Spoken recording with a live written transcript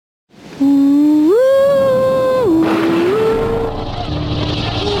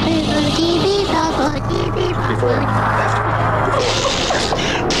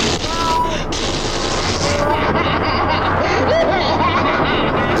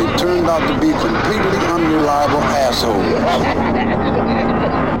out to be completely unreliable assholes.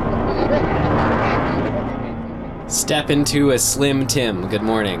 Step into a Slim Tim. Good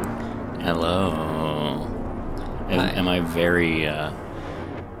morning. Hello. Am I very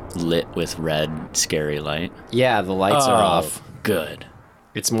lit with red scary light? Yeah, the lights are off. Good.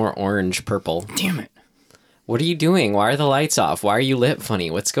 It's more orange purple. Damn it. What are you doing? Why are the lights off? Why are you lit funny?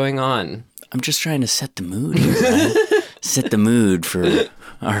 What's going on? I'm just trying to set the mood here, man. Set the mood for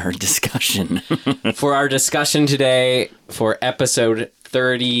our discussion. For our discussion today, for episode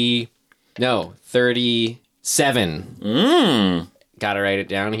 37. Gotta write it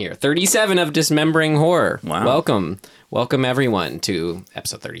down here. 37 of Dismembering Horror. Wow. Welcome everyone to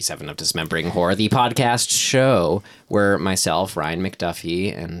episode 37 of Dismembering Horror, the podcast show where myself, Ryan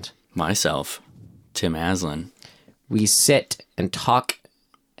McDuffie, and Myself, Tim Aslin. we sit and talk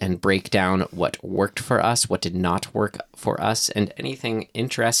and break down what worked for us, what did not work for us, and anything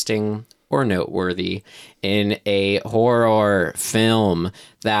interesting or noteworthy in a horror film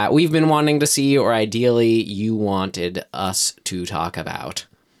that we've been wanting to see, or ideally you wanted us to talk about.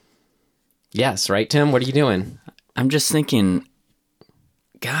 Yes, right, Tim? What are you doing? I'm just thinking,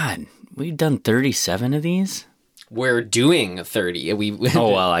 God, we've done 37 of these? We're doing 30.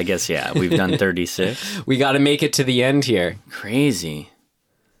 Oh, well, I guess, yeah. We've done 36. We got to make it to the end here. Crazy.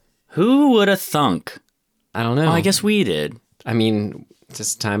 Who would have thunk? I don't know. Oh, I guess we did. I mean,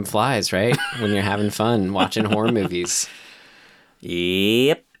 just time flies, right? When you're having fun watching horror movies.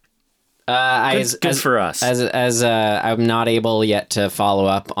 Yep. Good for us. As I'm not able yet to follow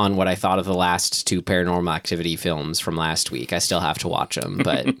up on what I thought of the last two Paranormal Activity films from last week. I still have to watch them,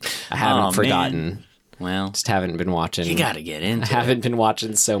 but I haven't forgotten. Man. Well, Just haven't been watching. you got to get into I haven't been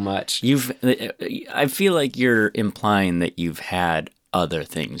watching so much. I feel like you're implying that you've had other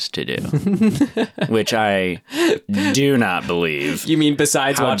things to do, which I do not believe. You mean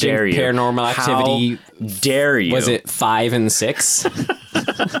besides How watching dare you? Paranormal Activity? How dare you? Was it 5 and 6?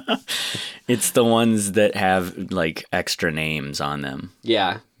 It's the ones that have like extra names on them.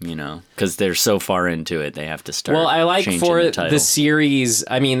 Yeah. You know, because they're so far into it, they have to start. Well, I like changing for the title. the series.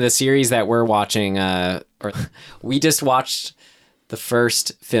 I mean, the series that we're watching. We just watched the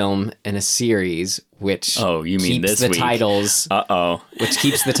first film in a series, which you mean keeps this the week? titles. Which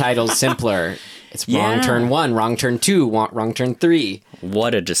keeps the titles simpler. It's Wrong Yeah. Turn 1, Wrong Turn 2, Wrong Turn 3.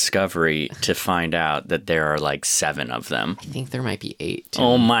 What a discovery to find out that there are like 7 of them. I think there might be 8. Too.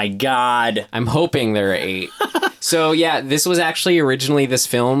 Oh my God. I'm hoping there are 8. So yeah, this was actually originally this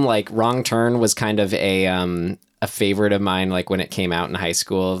film. Like Wrong Turn was kind of a favorite of mine. Like when it came out in high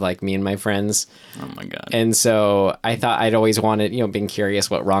school, like me and my friends. Oh my God. And so I thought I'd always wanted, being curious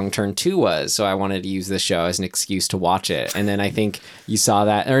what Wrong Turn 2 was. So I wanted to use this show as an excuse to watch it. And then I think you saw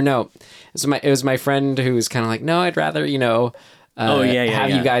that, or no, it was my friend who was kind of like, no, I'd rather, have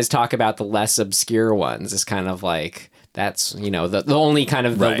you guys talk about the less obscure ones. It's kind of like, that's, the only kind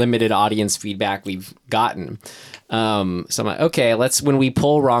of the Right. limited audience feedback we've gotten. So I'm like, okay, when we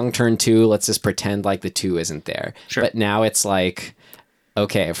pull Wrong Turn 2, let's just pretend like the 2 isn't there. Sure. But now it's like,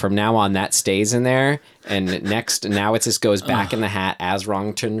 okay, from now on that stays in there, and now it just goes back in the hat as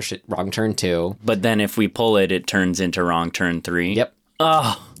Wrong Turn 2. But then if we pull it, it turns into Wrong Turn 3. Yep.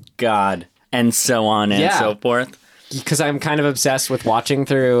 Oh, God. And so on and so forth. Because I'm kind of obsessed with watching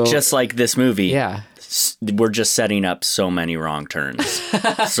through. Just like this movie. Yeah. We're just setting up so many wrong turns.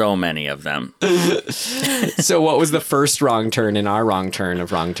 So many of them. So what was the first wrong turn in our wrong turn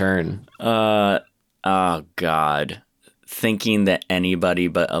of Wrong Turn? Oh, God. Thinking that anybody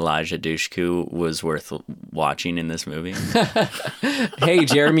but Elijah Dushku was worth watching in this movie. Hey,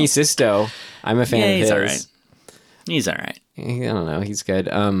 Jeremy Sisto. I'm a fan of his. He's all right. He's all right. I don't know. He's good.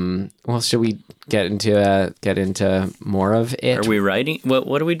 Well, should we get into more of it? Are we writing?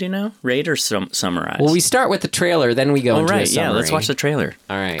 What do we do now? Rate or summarize? Well, we start with the trailer, then we go into a summary. Yeah, let's watch the trailer.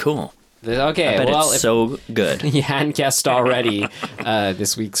 All right. Cool. Okay, I bet well, it's so good. you hadn't guessed already,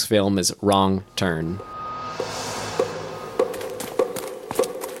 this week's film is Wrong Turn.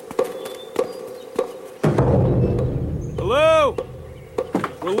 Hello?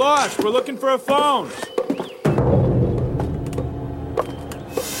 We're lost. We're looking for a phone.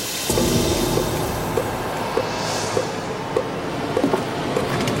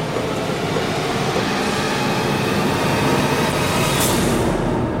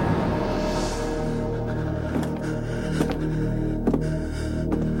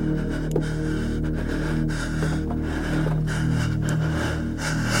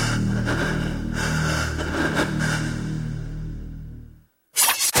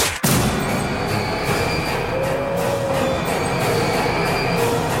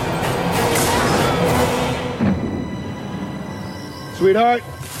 Sweetheart,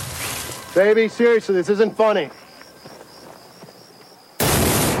 Baby, seriously, this isn't funny.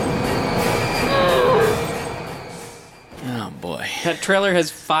 Oh boy. That trailer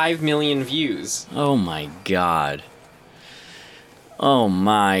has 5 million views. Oh my god. Oh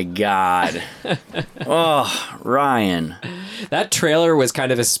my god. Oh, Ryan. That trailer was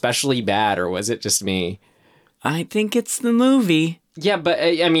kind of especially bad, or was it just me? I think it's the movie. Yeah, but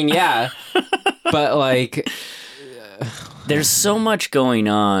I mean, yeah. But like, There's so much going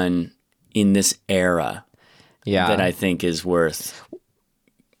on in this era yeah. that I think is worth,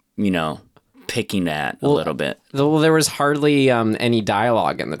 picking at a little bit. Well, there was hardly any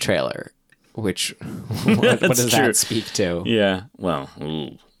dialogue in the trailer, which what does true. that speak to? Yeah. Well,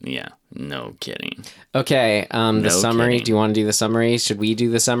 yeah. No kidding. Okay, the summary. kidding. Do you want to do the summary? Should we do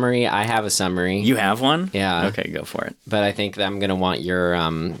the summary? I have a summary. You have one? Yeah. Okay, go for it. But I think that I'm gonna want your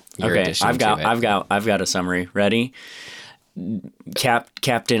Okay, addition I've got to it. I've got a summary. Ready?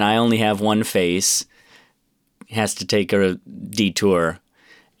 Captain, I only have one face. Has to take a detour,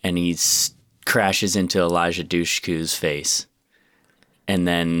 and he crashes into Elijah Dushku's face, and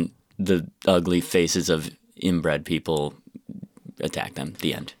then the ugly faces of inbred people attack them.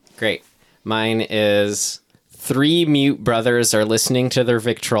 The end. Great. Mine is 3 mute brothers are listening to their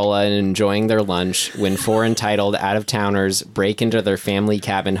Victrola and enjoying their lunch when 4 entitled out-of-towners break into their family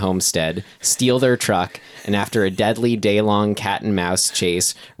cabin homestead, steal their truck, and after a deadly day-long cat-and-mouse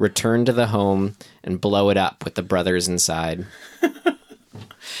chase, return to the home and blow it up with the brothers inside.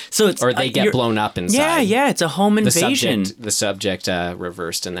 So it's Or they get blown up inside. Yeah. It's a home invasion. The subject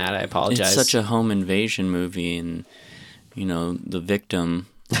reversed in that. I apologize. It's such a home invasion movie, and the victim.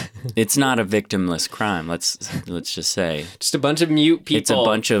 It's not a victimless crime. Let's just say just a bunch of mute people. it's a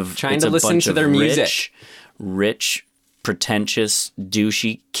bunch of trying to listen to their music. Rich, pretentious,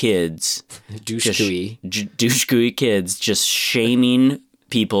 douchey kids. Douche-cooey. Douche-cooey kids just shaming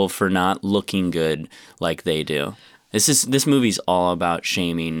people for not looking good like they do. This movie's all about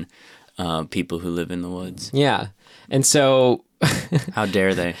shaming people who live in the woods. Yeah. And so How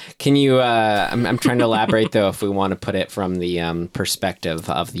dare they? can you I'm trying to elaborate though if we want to put it from the perspective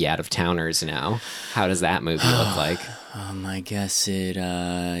of the out-of-towners now. How does that movie look like? I guess it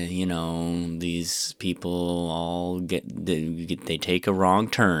these people all they take a wrong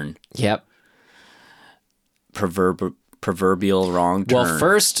turn. Yep. Proverbial wrong turn. Well,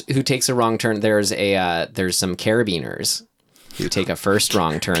 first who takes a wrong turn, there's some carabiners who take a first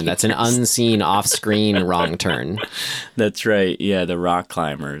wrong turn. That's an unseen off-screen wrong turn. That's right. Yeah, the rock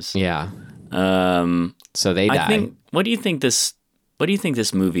climbers. Yeah. So they die. What do you think this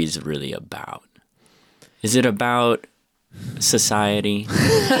movie is really about? Is it about society?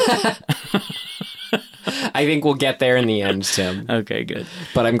 I think we'll get there in the end, Tim. Okay, good.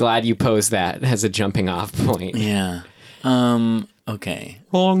 But I'm glad you posed that as a jumping off point. Yeah. Okay.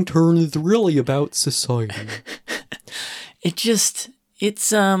 Wrong turn is really about society.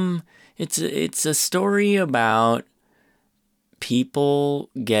 It's a story about people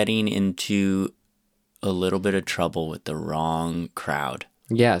getting into a little bit of trouble with the wrong crowd.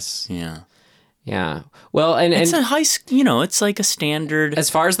 Yes. Yeah. Yeah. Well, and It's a it's like a standard.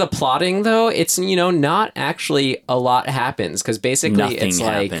 as far as the plotting though, it's not actually a lot happens because basically Nothing it's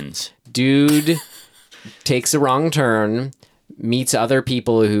like happens. dude takes a wrong turn, meets other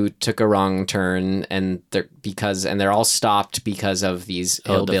people who took a wrong turn, and they're all stopped because of these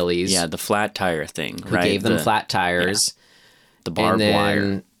hillbillies. The flat tire thing, who right? gave them flat tires. The barbed and then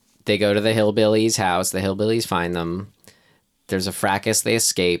wire. They go to the hillbillies' house. The hillbillies find them. There's a fracas. They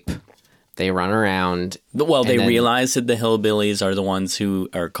escape. They run around. Well, they then- realize that the hillbillies are the ones who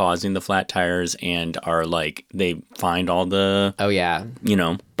are causing the flat tires and are like, they find all the, Oh yeah.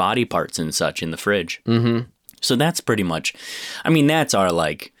 body parts and such in the fridge. Mm-hmm. So that's pretty much, that's our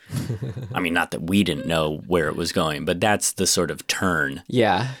like, not that we didn't know where it was going, but that's the sort of turn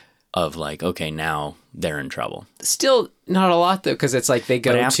Yeah. of like, okay, now they're in trouble. Still not a lot though, because it's like they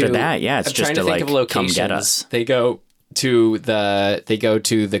go But after to that, yeah, it's I'm just trying to, to think like, of locations. come get us. They go to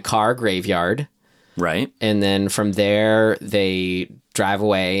the car graveyard, Right? and then from there they drive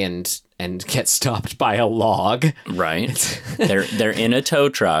away and get stopped by a log. Right. they're in a tow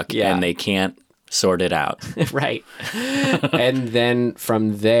truck Yeah. and they can't sort it out. Right. And then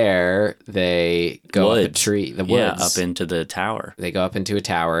from there they go up a tree, the woods. Yeah, up into the tower. They go up into a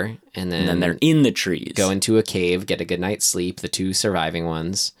tower and And then they're in the trees. go into a cave, get a good night's sleep, the 2 surviving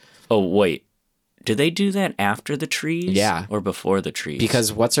ones. Oh, wait. Do they do that after the trees? Yeah. Or before the trees?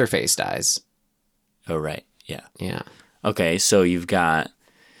 Because what's her face dies. Oh, right. Yeah. Yeah. Okay, so you've got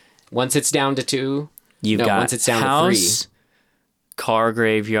Once it's down to 2, once it's down to house, car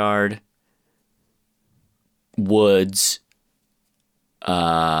graveyard, woods,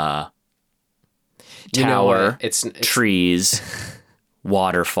 You know tower, what? It's trees,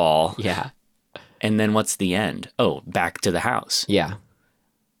 waterfall, yeah. and then what's the end? Oh, back to the house. Yeah.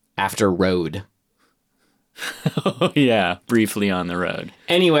 After road. Oh yeah, briefly on the road.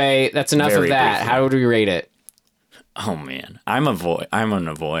 Anyway, that's enough Very of that. briefly. How would we rate it? Oh man, I'm an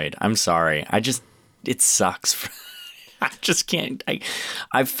avoid. I'm sorry. It sucks. I just can't.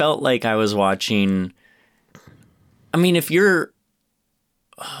 I felt like I was watching. I mean, if you're,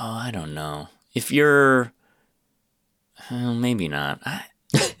 I don't know. If you're, maybe not.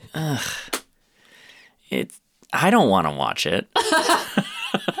 I don't want to watch it.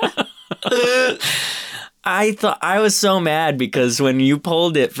 I was so mad because when you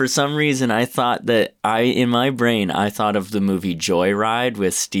pulled it, for some reason, I thought that in my brain, I thought of the movie Joyride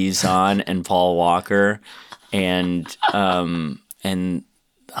with Steve Zahn and Paul Walker and oh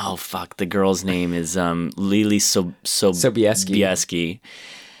fuck, the girl's name is Lily Sobieski.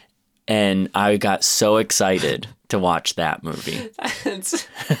 And I got so excited to watch that movie.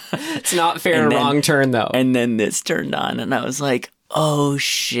 It's not fair. And then- Wrong turn though. And then this turned on, and I was like, oh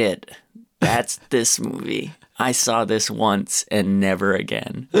shit, that's this movie. I saw this once and never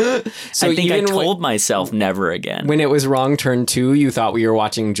again. So I think I even told myself never again. when it was Wrong Turn 2, you thought we were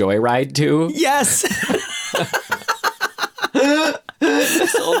watching Joyride 2 Yes,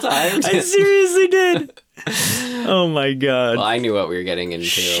 this whole time? I seriously did. Oh my god. Well, I knew what we were getting into.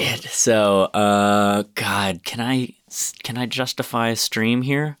 Shit. So, God, can I justify a stream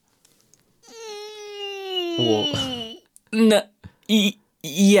here? Well, No.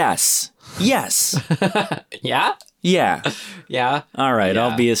 Yes. Yes. yeah? Yeah. Yeah. All right. Yeah.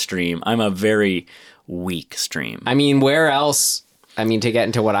 I'll be a stream. I'm a very weak stream. I mean, where else? I mean, to get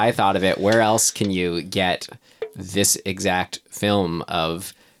into what I thought of it, where else can you get this exact film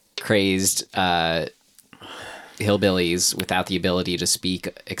of crazed hillbillies without the ability to speak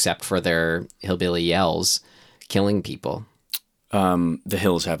except for their hillbilly yells, killing people? The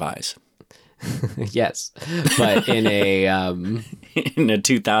Hills Have Eyes. Yes, but in a In a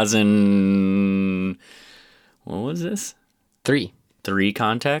 2000, what was this? 3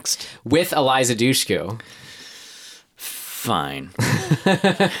 context? with Eliza Dushku. Fine.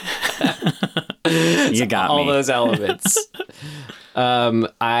 You got All me. those elements.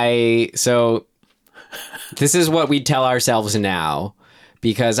 So this is what we tell ourselves now,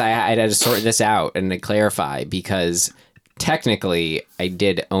 because I had to sort this out and to clarify, because technically I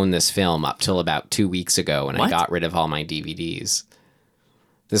did own this film up till about 2 weeks ago when I What? got rid of all my DVDs.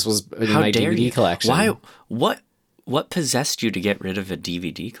 This was in How my dare DVD you? collection. Why? What possessed you to get rid of a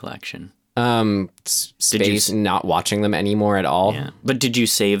DVD collection? Space, not watching them anymore at all. Yeah. But did you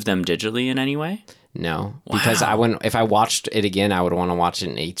save them digitally in any way? No, because I wouldn't. If I watched it again, I would want to watch it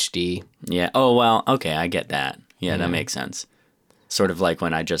in HD. Yeah. Oh, well, okay, I get that. Yeah, that makes sense. Sort of like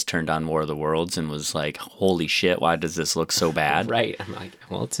when I just turned on War of the Worlds and was like, holy shit, why does this look so bad? Right. I'm like,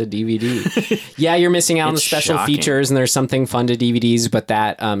 well, it's a DVD. Yeah, you're missing out on the It's special shocking. features, and there's something fun to DVDs, but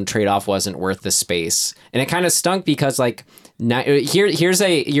that trade-off wasn't worth the space. And it kind of stunk because, like, here's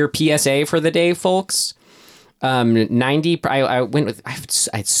your PSA for the day, folks. 90. I went with. I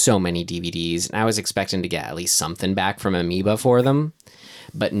had so many DVDs, and I was expecting to get at least something back from Amoeba for them,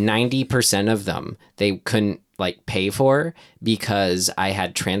 but 90% of them they couldn't like pay for because I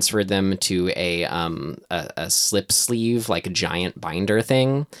had transferred them to a slip sleeve, like a giant binder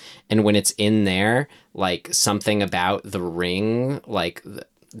thing, and when it's in there, like something about the ring, like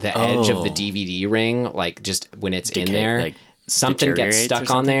the edge of the Oh. DVD ring, like just when it's in Decay- there. like, Something gets deteriorates or stuck on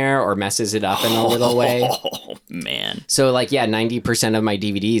something? there or messes it up in a little way. Oh, man. So, like, yeah, 90% of my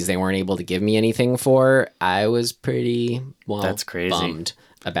DVDs they weren't able to give me anything for. I was pretty, That's crazy. bummed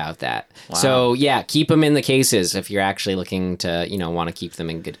about that. So, yeah, keep them in the cases if you're actually looking to, want to keep them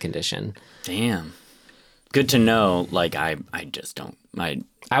in good condition. Damn. Good to know. Like, I just don't.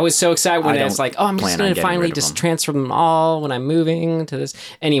 I was so excited when I it's don't like, oh, I'm just plan on going to getting finally rid of just them. transfer them all when I'm moving to this.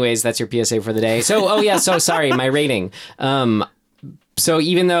 Anyways, that's your PSA for the day. So, oh yeah, so sorry, my rating. So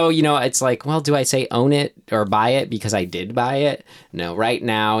even though, it's like, well, do I say own it or buy it because I did buy it? No, right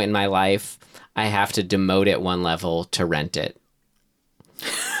now in my life, I have to demote it one level to rent it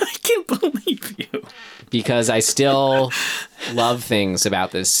I can't believe you. because I still love things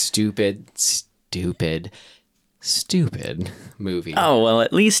about this stupid movie. Oh, well,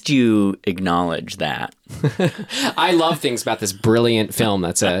 at least you acknowledge that. I love things about this brilliant film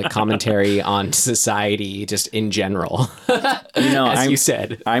that's a commentary on society just in general. You know, As you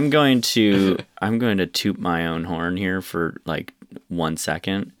said. I'm going to toot my own horn here for like 1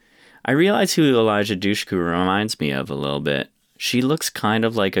 second. I realize who Elijah Dushku reminds me of a little bit. She looks kind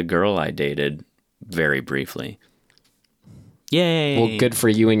of like a girl I dated very briefly. Yay. Well, good for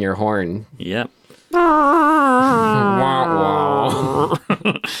you and your horn. Yep.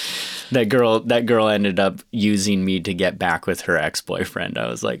 That girl ended up using me to get back with her ex-boyfriend. I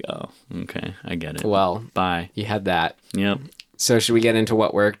was like, oh, okay, I get it. Well, bye. You had that. Yep. So should we get into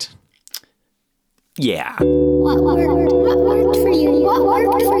what worked? Yeah. What worked for you? What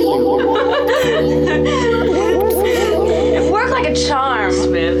worked for you? It worked like a charm,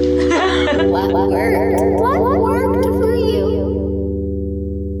 Smith. What worked for you?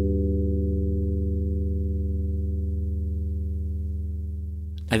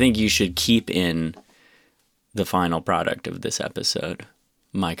 I think you should keep in the final product of this episode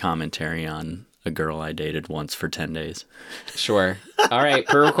my commentary on a girl I dated once for 10 days. Sure. All right,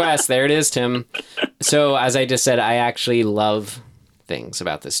 per request. There it is, Tim. So, as I just said, I actually love things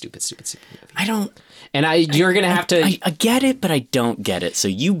about this stupid movie. I don't... And you're going to have to... I get it, but I don't get it. So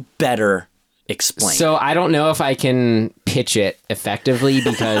you better explain. So I don't know if I can pitch it effectively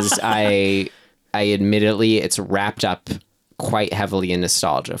because I admittedly, it's wrapped up quite heavily in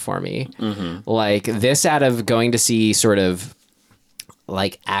nostalgia for me. Mm-hmm. Like this out of going to see sort of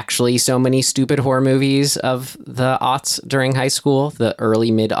like actually so many stupid horror movies of the aughts during high school, the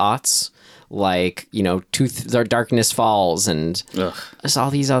early mid aughts, like, you know, Darkness Falls and just all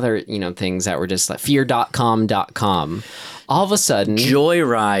these other, you know, things that were just like fear.com.com. All of a sudden,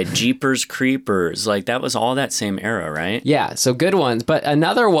 Joyride, Jeepers Creepers, like that was all that same era, right? Yeah, so good ones. But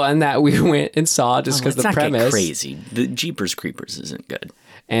another one that we went and saw just because the premise. Get crazy. The Jeepers Creepers isn't good.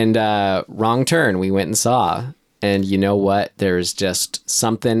 And Wrong Turn, we went and saw. And you know what? There's just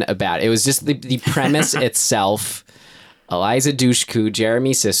something about it. It was just the premise itself. Eliza Dushku,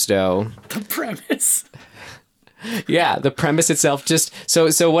 Jeremy Sisto. The premise. Yeah, the premise itself. Just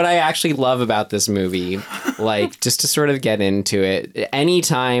so what I actually love about this movie, like just to sort of get into it,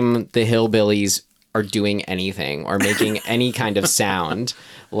 anytime the hillbillies are doing anything or making any kind of sound,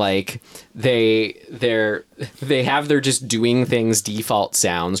 like they have their just doing things default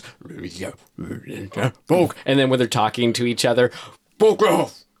sounds, and then when they're talking to each other,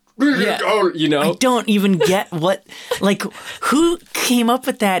 yeah, you know, I don't even get what, like, who came up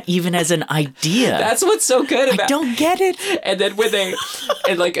with that even as an idea? That's what's so good about. I don't get it. And then when they,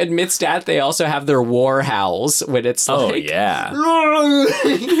 and like amidst that, they also have their war howls when it's like, oh yeah,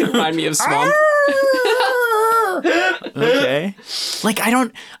 remind me of Swamp. Okay, like I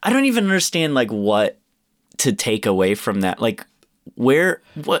don't even understand like what to take away from that. Like,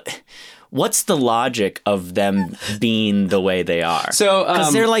 what's the logic of them being the way they are? So,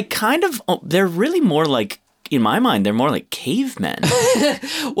 because they're like they're really more like, in my mind, they're more like cavemen.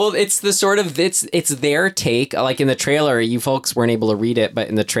 Well, it's the sort of, it's their take. Like in the trailer, you folks weren't able to read it, but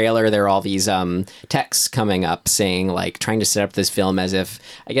in the trailer, there are all these texts coming up saying, like, trying to set up this film as if,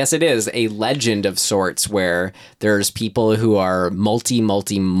 I guess it is a legend of sorts, where there's people who are multi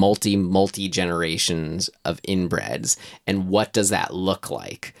generations of inbreds, and what does that look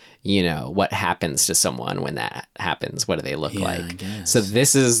like? You know, what happens to someone when that happens? What do they look like? So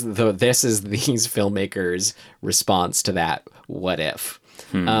this is these filmmakers' response to that. What if?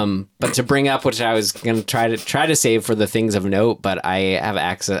 But to bring up, which I was going to try to save for the things of note, but I have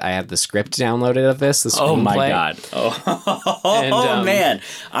access. I have the script downloaded of this. The screenplay. Oh my god! Oh, man,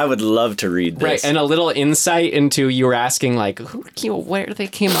 I would love to read this. Right, and a little insight into, you were asking like, where they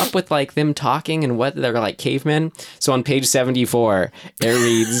came up with like them talking and what they're like cavemen. So on page 74, it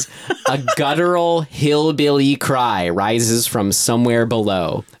reads, "A guttural hillbilly cry rises from somewhere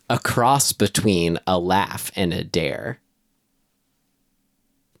below, a cross between a laugh and a dare."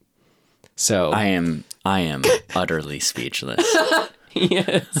 So I am utterly speechless.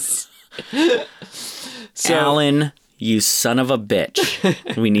 Yes. So, Alan, you son of a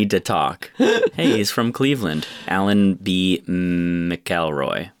bitch. We need to talk. Hey, he's from Cleveland. Alan B.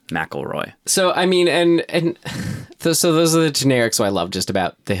 McElroy. So, I mean, and so those are the generics. So I love just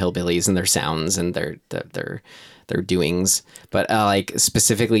about the hillbillies and their sounds and their doings. But like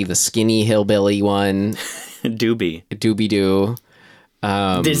specifically the skinny hillbilly one. Doobie-doo.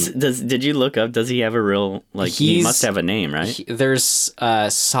 Did you look up? Does he have a real, like, he must have a name, right? There's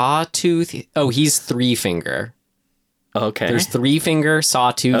Sawtooth. Oh, he's Three Finger. Okay. There's Three Finger,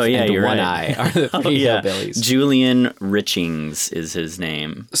 Sawtooth, and One Eye are the three hillbillies. Julian Richings is his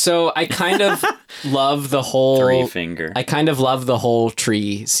name. So I kind of love the whole Three Finger. I kind of love the whole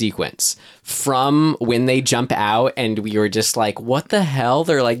tree sequence. From when they jump out and we were just like, what the hell?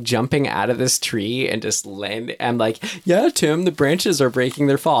 They're like jumping out of this tree and just land. I'm like, yeah, Tim, the branches are breaking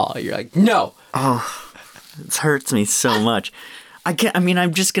their fall. You're like, no. Oh, it hurts me so much.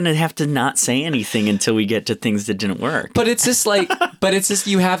 I'm just going to have to not say anything until we get to things that didn't work. But it's just like,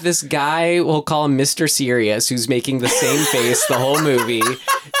 you have this guy, we'll call him Mr. Serious, who's making the same face the whole movie.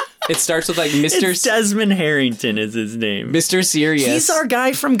 It starts with like Mr. It's Desmond Harrington is his name. Mr. Serious. He's our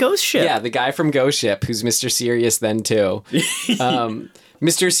guy from Ghost Ship. Yeah, the guy from Ghost Ship, who's Mr. Serious then too.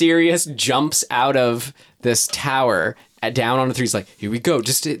 Mr. Serious jumps out of this tower down on the trees, like, here we go.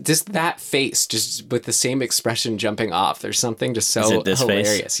 Just that face, just with the same expression jumping off. There's something just so Is it this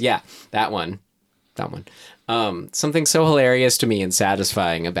hilarious. face? Yeah, that one. Something so hilarious to me and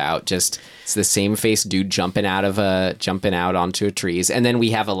satisfying about just it's the same face dude jumping out onto a trees, and then we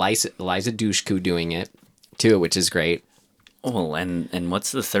have Eliza Dushku doing it too, which is great. Oh, and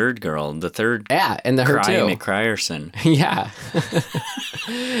what's the third girl? The third. Yeah, and her Cry too. McCryerson. Yeah.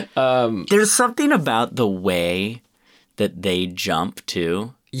 There's something about the way that they jump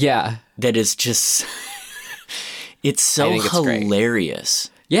too. Yeah. That is just. It's so think it's great. hilarious.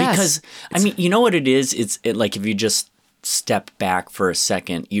 Yes. Because I mean, you know what it is? It's like if you just step back for a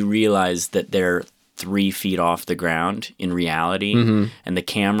second, you realize that they're 3 feet off the ground in reality, and the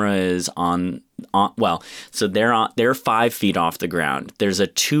camera is on. Well, so they're 5 feet off the ground. There's a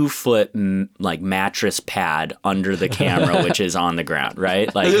 2 foot like mattress pad under the camera, which is on the ground,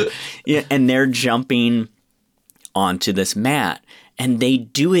 right? Like, yeah, and they're jumping onto this mat. And they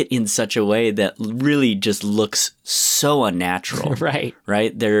do it in such a way that really just looks so unnatural. Right.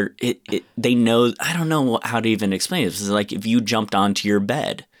 Right? They know, I don't know how to even explain it. It's like if you jumped onto your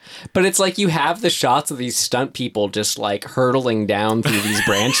bed. But it's like you have the shots of these stunt people just like hurtling down through these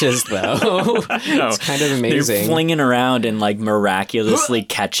branches, though. It's kind of amazing. They're flinging around and like miraculously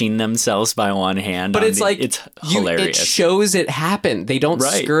catching themselves by one hand. But it's it's hilarious. It shows it happen. They don't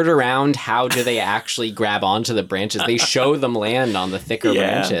Right. skirt around how do they actually grab onto the branches. They show them land on the thicker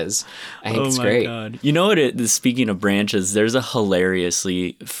branches. I think it's great. God. You know what? Speaking of branches, there's a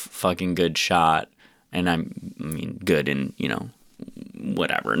hilariously fucking good shot, and I mean good in,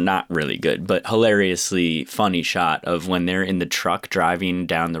 whatever, not really good, but hilariously funny shot of when they're in the truck driving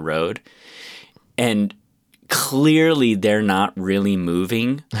down the road, and clearly they're not really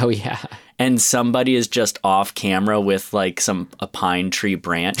moving. Oh, yeah. And somebody is just off camera with like a pine tree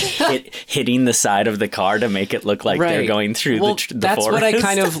branch hitting the side of the car to make it look like they're going through the that's forest.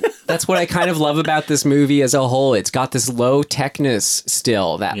 That's what I kind of love about this movie as a whole. It's got this low techness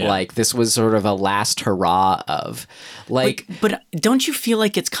still that like this was sort of a last hurrah of like. But don't you feel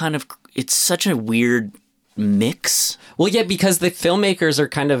like it's such a weird mix? Well, yeah, because the filmmakers are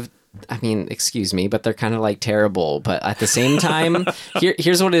kind of. I mean, excuse me, but they're kind of like terrible. But at the same time,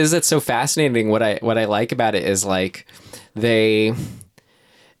 here's what it is that's so fascinating. What I like about it is like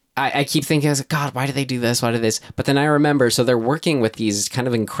I keep thinking, I was like, God, why do they do this? Why do this? But then I remember, so they're working with these kind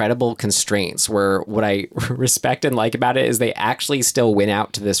of incredible constraints where what I respect and like about it is they actually still went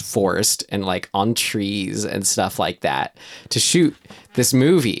out to this forest and like on trees and stuff like that to shoot this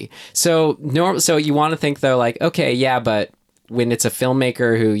movie. So you want to think though, like, okay, yeah, but when it's a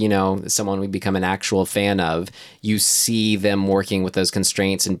filmmaker who, someone we become an actual fan of, you see them working with those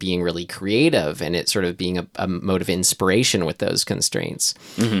constraints and being really creative and it sort of being a mode of inspiration with those constraints.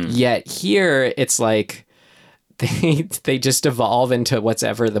 Mm-hmm. Yet here it's like they just evolve into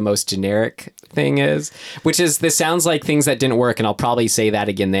whatever the most generic thing is, which is, this sounds like things that didn't work. And I'll probably say that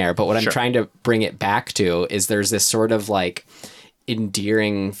again there. But what I'm trying to bring it back to is there's this sort of like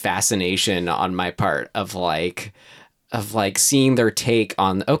endearing fascination on my part of seeing their take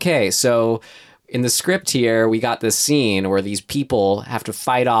on, okay, so in the script here, we got this scene where these people have to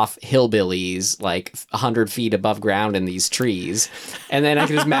fight off hillbillies like 100 feet above ground in these trees. And then I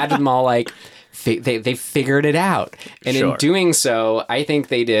can just imagine them all like, they figured it out. And in doing so, I think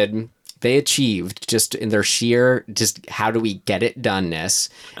they achieved just in their sheer, just how do we get it doneness,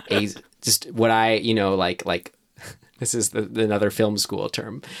 just what I, like this is another film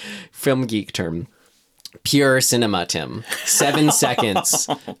geek term. Pure cinema, Tim. 7 seconds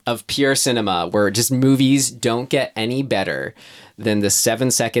of pure cinema where just movies don't get any better than the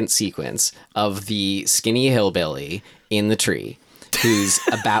 7-second sequence of the skinny hillbilly in the tree who's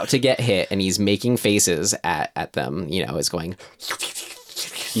about to get hit and he's making faces at them, is going...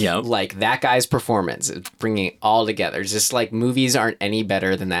 Yeah, like that guy's performance is bringing it all together. Just like movies aren't any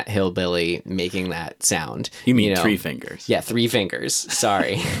better than that hillbilly making that sound. You mean 3 fingers? Yeah, 3 fingers.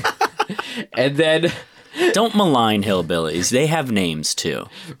 Sorry. And then... Don't malign hillbillies. They have names too.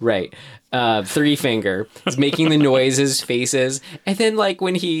 Right. 3 finger is making the noises, faces, and then like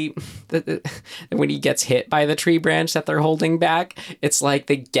when he gets hit by the tree branch that they're holding back, it's like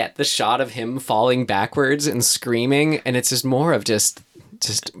they get the shot of him falling backwards and screaming, and it's just more of just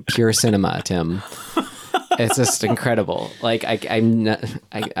pure cinema, Tim. It's just incredible. Like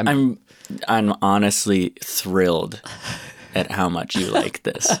I'm honestly thrilled at how much you like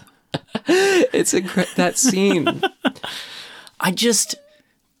this. It's that scene.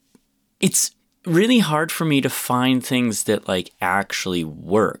 it's really hard for me to find things that like actually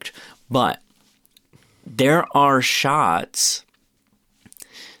worked, but there are shots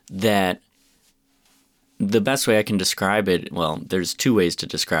that the best way I can describe it, well, there's two ways to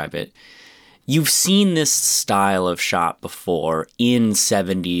describe it. You've seen this style of shot before in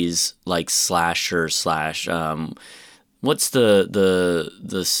 70s like slasher slash what's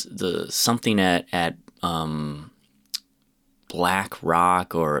the something at Black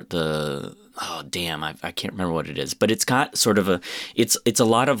Rock or the I can't remember what it is, but it's got sort of it's a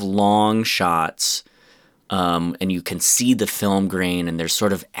lot of long shots. And you can see the film grain and there's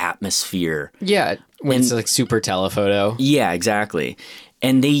sort of atmosphere. Yeah, when it's like super telephoto. Yeah, exactly.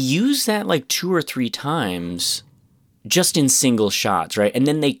 And they use that like 2 or 3 times just in single shots, right? And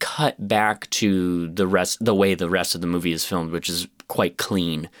then they cut back to the way the rest of the movie is filmed, which is quite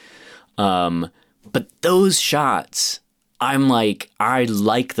clean. But those shots, I'm like, I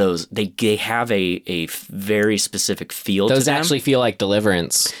like those. They have a very specific feel to them. Those actually feel like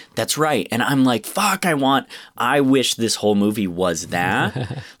Deliverance. That's right. And I'm like, fuck, I wish this whole movie was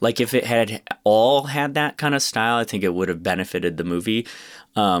that. Like if it had all had that kind of style, I think it would have benefited the movie.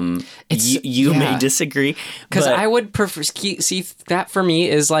 You may disagree. Because I would prefer, see, that for me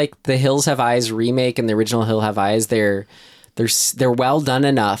is like the Hills Have Eyes remake and the original Hill Have Eyes. They're well done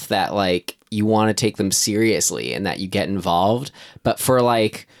enough that like you want to take them seriously and that you get involved. But for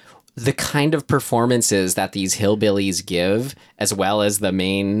like the kind of performances that these hillbillies give, as well as the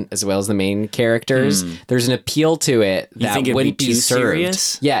main characters, there's an appeal to it that wouldn't be served.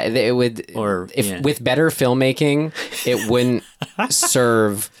 Serious? Yeah, it would. With better filmmaking, it wouldn't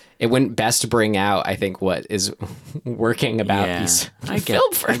serve. It wouldn't best bring out, I think, what is working about these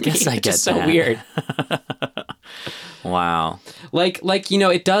film for me. I get it's so that. weird. Wow. Like, you know,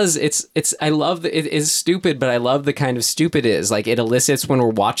 it does. I love it is stupid, but I love the kind of stupid it is. Like, it elicits when we're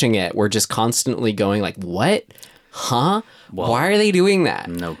watching it, we're just constantly going like, what? Huh? Well, why are they doing that?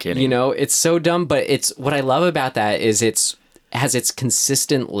 No kidding. You know, it's so dumb, but it's what I love about that is has its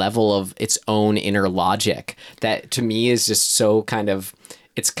consistent level of its own inner logic that to me is just so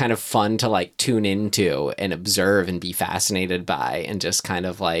it's kind of fun to like tune into and observe and be fascinated by and just kind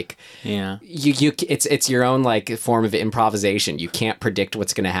of like it's your own like form of improvisation. You can't predict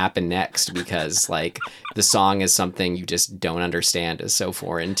what's going to happen next because like the song is something you just don't understand, is so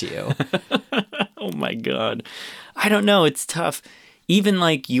foreign to you. Oh my god, I don't know, it's tough. Even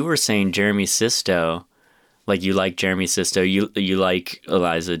like you were saying, Jeremy Sisto, like you like Jeremy Sisto, you like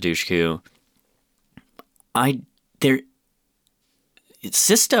Eliza Dushku.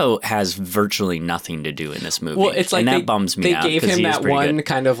 Sisto has virtually nothing to do in this movie. Well, it's like that bums me out. They gave him that one good.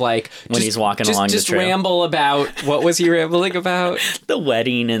 Kind of like when he's walking along the trail. Just ramble about what was he rambling about? The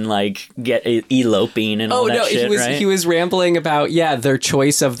wedding and like eloping and all that shit. Right? He was rambling about their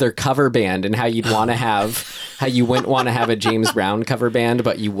choice of their cover band and how you wouldn't want to have a James Brown cover band,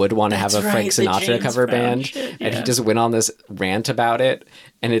 but you would want to have a Frank Sinatra cover band. Shit, and he just went on this rant about it.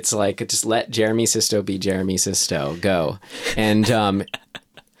 And it's like, just let Jeremy Sisto be Jeremy Sisto. Go. And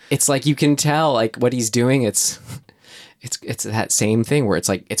it's like, you can tell like what he's doing. It's that same thing where it's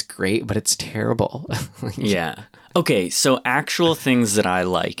like, it's great, but it's terrible. Yeah. Okay. So actual things that I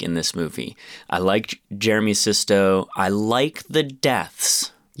like in this movie. I like Jeremy Sisto. I like the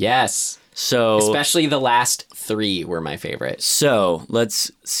deaths. Yes. So especially the last 3 were my favorite. So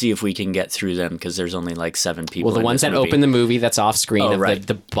let's see if we can get through them because there's only like 7 people. Well, the ones that open the movie that's off screen right.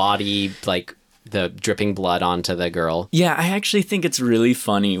 the body, like the dripping blood onto the girl. Yeah, I actually think it's really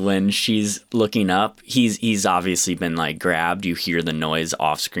funny when she's looking up. He's obviously been like grabbed. You hear the noise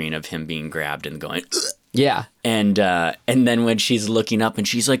off screen of him being grabbed and going. Ugh. Yeah. And then when she's looking up and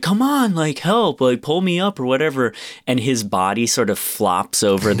she's like, come on, like help, like pull me up or whatever. And his body sort of flops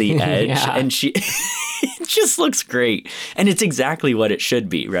over the edge and it just looks great. And it's exactly what it should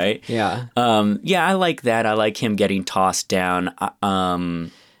be, right? Yeah. I like that. I like him getting tossed down.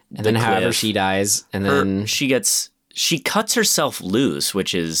 And then however she dies and then she cuts herself loose,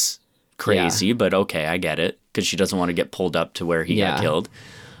 which is crazy, but okay, I get it. Because she doesn't want to get pulled up to where he got killed.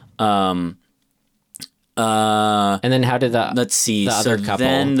 And then how did the other couple?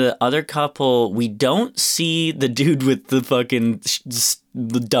 Then the other couple, we don't see the dude with the fucking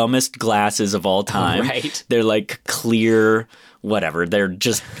the dumbest glasses of all time. Right. They're like clear, whatever. They're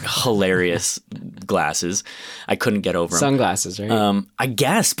just hilarious glasses. I couldn't get over them. Sunglasses, right? I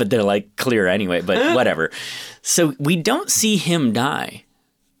guess, but they're like clear anyway, but whatever. So we don't see him die.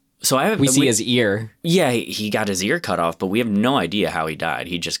 So we see his ear. Yeah, he got his ear cut off, but we have no idea how he died.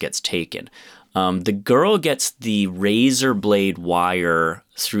 He just gets taken. The girl gets the razor blade wire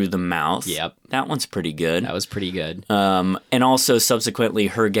through the mouth. Yep. That one's pretty good. That was pretty good. And also subsequently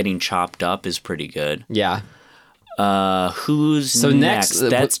her getting chopped up is pretty good. Yeah. Who's So next-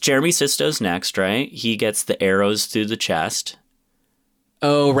 That's Jeremy Sisto's next, right? He gets the arrows through the chest.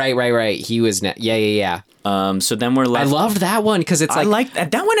 Oh, right. He was yeah. So then we're left. I loved that one because it's I like, like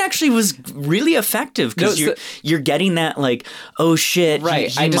that. That one actually was really effective because No, you're getting that like, oh shit, right.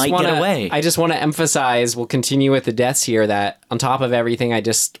 he might get away. I just want to emphasize, we'll continue with the deaths here, that on top of everything I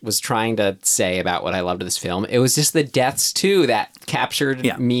just was trying to say about what I loved of this film, it was just the deaths too that captured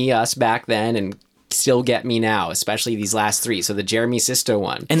us back then and still get me now, especially these last three. So the Jeremy Sisto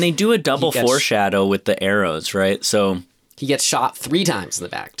one. And they do a double He gets- foreshadow with the arrows, right? So He gets shot 3 times in the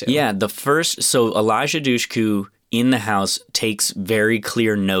back too. yeah, so Elijah Dushku in the house takes very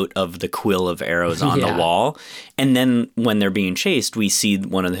clear note of the quill of arrows on the Yeah. wall. And then when they're being chased, we see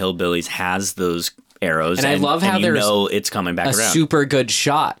one of the hillbillies has those arrows. And I love how you there's know it's coming back a around. super good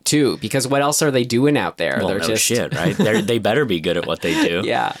shot too, because what else are they doing out there? Well, They're no just shit, right? They better be good at what they do.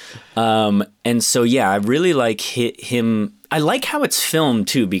 yeah. And so, yeah, I really like him. I like how it's filmed,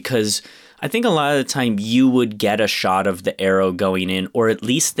 too, because I think a lot of the time you would get a shot of the arrow going in, or at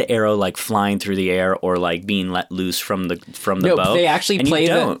least the arrow like flying through the air or like being let loose from the No, bow. they actually and play you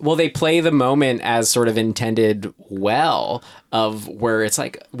don't. they play the moment as sort of intended well, of where it's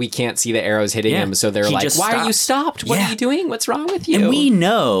like we can't see the arrows hitting Yeah. him, so they're He like, just "Why are you stops. stopped? What Yeah. are you doing? What's wrong with you?" And we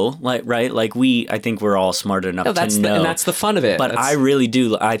know, like, right? Like I think we're all smart enough No, that's to know. and that's the fun of it. But That's- I really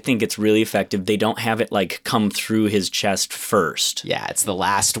do. I think it's really effective. They don't have it like come through his chest first. yeah, it's the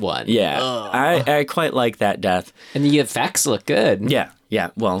last one. Yeah, I quite like that death. and the effects look good. Yeah.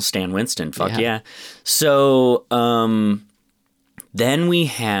 Well, Stan Winston. Fuck Yeah. yeah. So, then we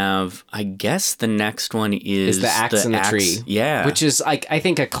have, I guess the next one is The axe in the tree. Yeah. Which is like, I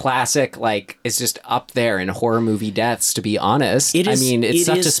think, a classic, like, it's just up there in horror movie deaths, to be honest. It is- I mean, it's it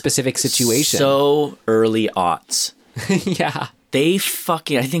such a is specific situation. So early aughts. yeah. They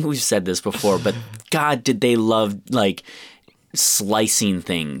fucking, I think we've said this before, but God, did they love like slicing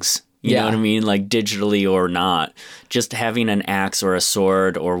things. You know Yeah. what I mean? Like digitally or not. Just having an axe or a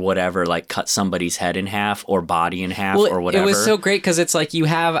sword or whatever, like cut somebody's head in half or body in half or whatever. It was so great because it's like you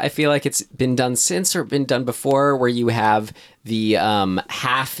have, I feel like it's been done since or been done before, where you have the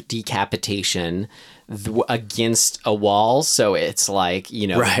half decapitation against a wall. So it's like, you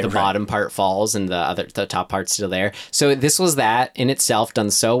know, Right, the right. bottom part falls and the top part's still there. So this was that in itself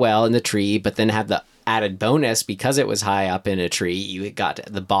done so well in the tree, but then have the added bonus because it was high up in a tree. You got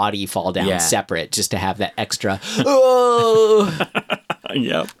the body fall down Yeah. separate just to have that extra. Oh,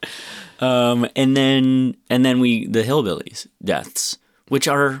 Yep. And then the hillbillies deaths, which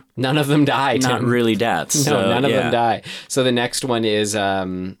are none of them die. not Tim. really deaths. No, so, none of yeah. them die. So the next one is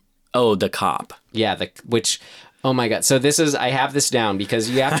Oh, the cop. yeah, oh my god. So this is, I have this down because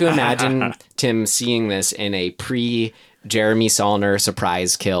you have to imagine Tim seeing this in a pre Jeremy Saulnier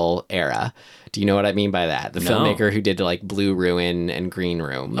surprise kill era. Do you know what I mean by that? The No. filmmaker who did like Blue Ruin and Green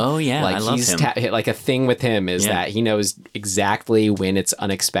Room. Oh, yeah, like I love him. like a thing with him is Yeah. that he knows exactly when it's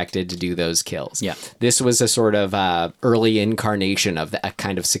unexpected to do those kills. Yeah. This was a sort of early incarnation of a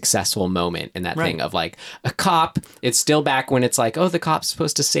kind of successful moment in that Right. thing of like a cop. It's still back when it's like, oh, the cop's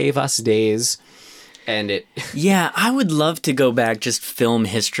supposed to save us days. And it Yeah, I would love to go back just film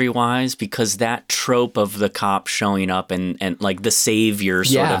history wise because that trope of the cop showing up and like the savior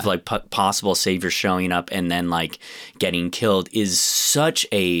sort Yeah. of like possible savior showing up and then like getting killed is such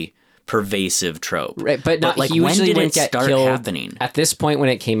a pervasive trope. right, but not like he when usually did wouldn't it get start killed happening? at this point when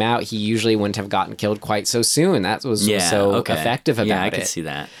it came out. He usually wouldn't have gotten killed quite so soon. That was Yeah, so okay. effective about yeah, I it. could see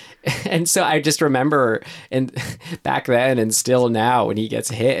that. And so I just remember, and back then and still now, when he gets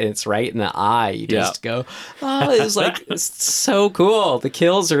hit and it's right in the eye, you just go, "Oh, it's like it's so cool." The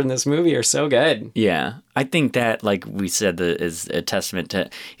kills are in this movie are so good. Yeah, I think that, like we said, is a testament to.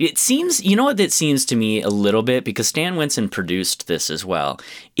 It seems, you know what it seems to me a little bit, because Stan Winston produced this as well.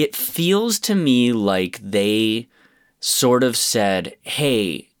 It feels to me like they sort of said,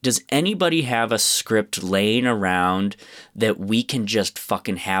 "Hey, does anybody have a script laying around that we can just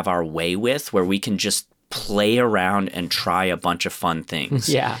fucking have our way with, where we can just play around and try a bunch of fun things?"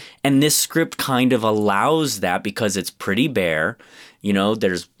 Yeah. And this script kind of allows that because it's pretty bare. You know,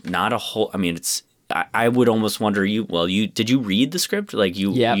 there's not a whole, I mean, it's, I would almost wonder, did you read the script? Like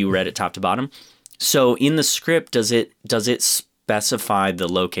Yep. you read it top to bottom? So in the script, does it specify the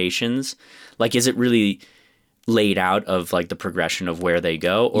locations? Like, is it really laid out of like the progression of where they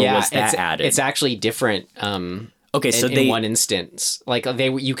go, or was that added? It's actually different. Okay, so in one instance, like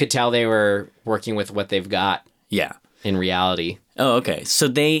you could tell they were working with what they've got yeah. in reality. Oh, okay. So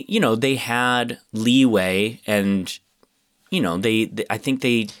they had leeway and I think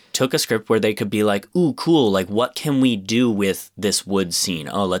they took a script where they could be like, ooh, cool, like what can we do with this wood scene?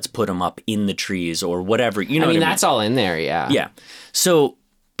 Oh, let's put them up in the trees or whatever. You know, what I mean, that's all in there, yeah. Yeah. So,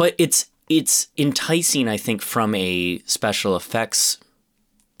 but it's enticing, I think, from a special effects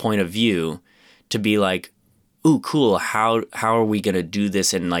point of view to be like, ooh, cool, how are we going to do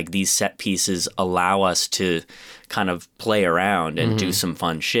this? And like these set pieces allow us to kind of play around and do some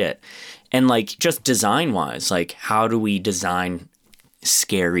fun shit. And like just design wise, like how do we design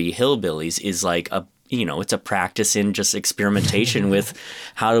scary hillbillies is like it's a practice in just experimentation with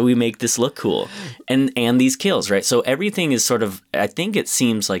how do we make this look cool and these kills, right? So everything is sort of, I think it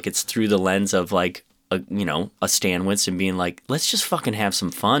seems like it's through the lens of like, a Stan Winston being like, let's just fucking have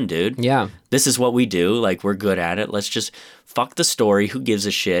some fun, dude. Yeah. This is what we do. Like, we're good at it. Let's just fuck the story. Who gives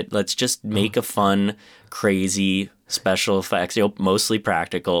a shit? Let's just make a fun, crazy special effects, mostly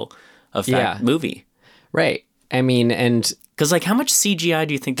practical effect movie. Right. I mean, and because like how much CGI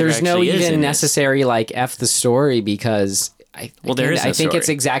do you think there's there no actually is even in necessary like F the story because I think it's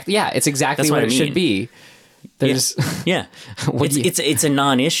exactly what it should be. There's yeah. It's a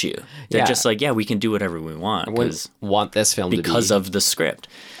non-issue. They're just like, yeah, we can do whatever we want. I wouldn't want this film because of the script.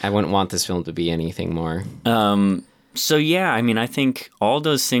 I wouldn't want this film to be anything more. So yeah, I mean, I think all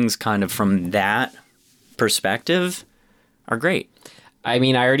those things kind of from that perspective are great. I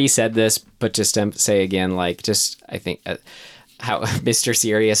mean, I already said this, but just to say again, like, just I think how Mr.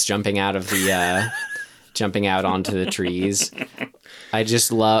 Serious jumping out onto the trees. I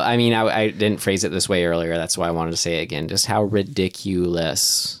just love. I mean, I didn't phrase it this way earlier. That's why I wanted to say it again. Just how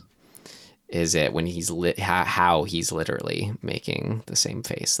ridiculous is it when he's how he's literally making the same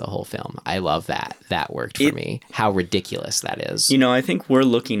face the whole film. I love that. That worked for me. How ridiculous that is. I think we're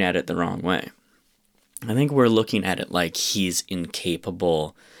looking at it the wrong way. I think we're looking at it like he's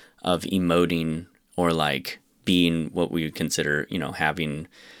incapable of emoting or like being what we would consider, having,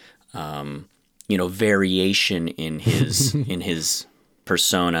 variation in his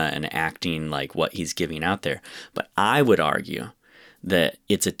persona and acting like what he's giving out there. But I would argue that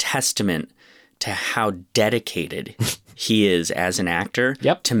it's a testament to how dedicated he is as an actor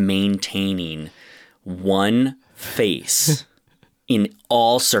to maintaining one face in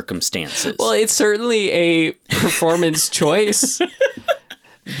all circumstances. Well, it's certainly a performance choice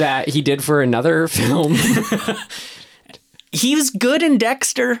that he did for another film. He was good in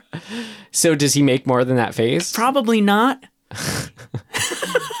Dexter. So does he make more than that face? Probably not.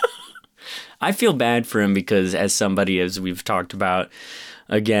 I feel bad for him because as somebody, as we've talked about,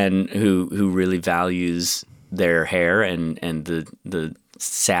 again, who really values their hair and the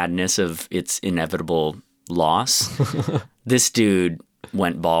sadness of its inevitable loss, this dude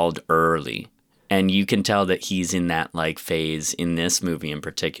went bald early. And you can tell that he's in that like phase in this movie in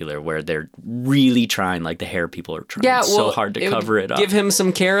particular where they're really trying, like the hair people are trying so hard to cover it up. Give him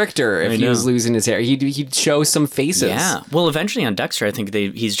some character if he was losing his hair. He'd show some faces. Yeah. Well, eventually on Dexter, I think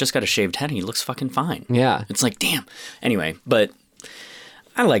he's just got a shaved head and he looks fucking fine. Yeah. It's like, damn. Anyway, but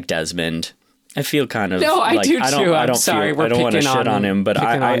I like Desmond. I feel kind of I do too. I don't want to shit on him, but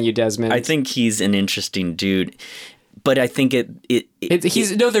on you, Desmond. I think he's an interesting dude. But I think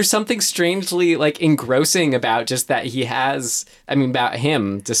there's something strangely like engrossing about just that he has, about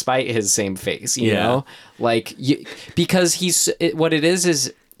him, despite his same face, you know, like because what it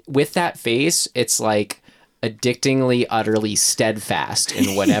is with that face, it's like addictingly, utterly steadfast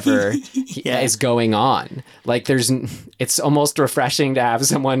in whatever is going on. Like it's almost refreshing to have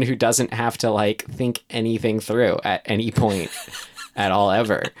someone who doesn't have to like think anything through at any point. At all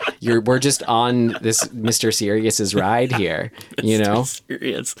ever. We're just on this Mr. Serious's ride here, Mr.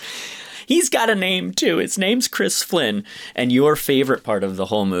 Serious. He's got a name too. His name's Chris Flynn, and your favorite part of the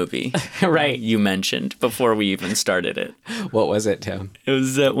whole movie, right? You mentioned before we even started it. What was it, Tim? It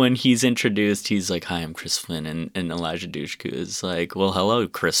was that when he's introduced, he's like, "Hi, I'm Chris Flynn," and Elijah Dushku is like, "Well, hello,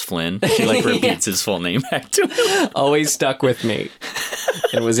 Chris Flynn." He like repeats his full name back to him. Always stuck with me.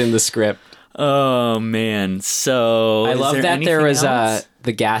 It was in the script. Oh man! So I love that there was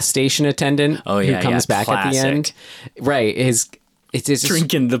the gas station attendant who comes back at the end. Right, it's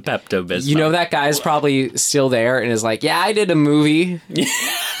drinking the Pepto-Bismol. You know that guy's probably still there and is like, "Yeah, I did a movie."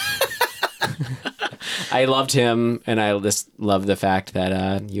 I loved him, and I just love the fact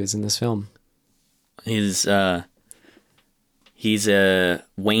that he was in this film. He's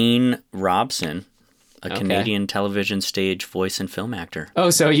Wayne Robson. A Canadian television, stage, voice, and film actor. Oh,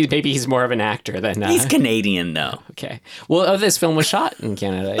 so maybe he's more of an actor than... He's Canadian, though. Okay. Well, this film was shot in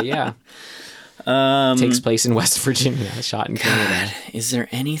Canada, yeah. Takes place in West Virginia, shot in Canada. Is there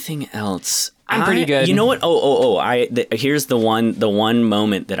anything else? I'm pretty good. You know what? Here's the one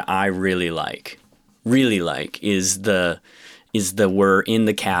moment that I really like. really like is the we're in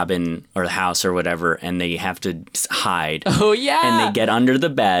the cabin or the house or whatever, and they have to hide. Oh yeah. And they get under the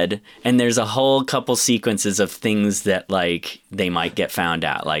bed, and there's a whole couple sequences of things that like they might get found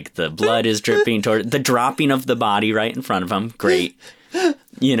out, like the blood is dripping toward the dropping of the body right in front of them. Great,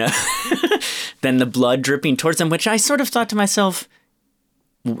 you know. Then the blood dripping towards them, which I sort of thought to myself,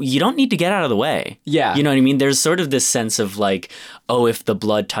 you don't need to get out of the way. Yeah. You know what I mean? There's sort of this sense of like, oh, if the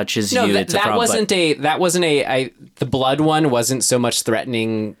blood touches you, it's a problem. The blood one wasn't so much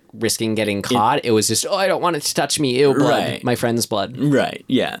threatening risking getting caught. It was just, oh, I don't want it to touch me. Ew, blood. Right. My friend's blood. Right.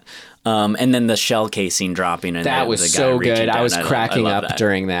 Yeah. And then the shell casing dropping and that was the guy so reaching good. down. I was cracking love up that.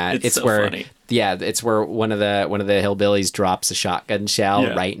 during that. It's so funny. Yeah, it's where one of the hillbillies drops a shotgun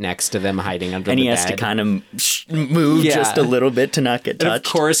shell right next to them hiding under the bed. And he has to kind of move just a little bit to not get touched. And of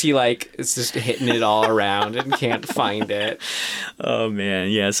course, he is just hitting it all around and can't find it. Oh man,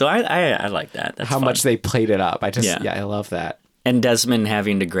 yeah. So I like that. That's how fun. much they played it up. I love that. And Desmond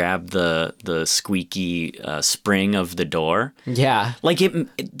having to grab the squeaky spring of the door. Yeah, like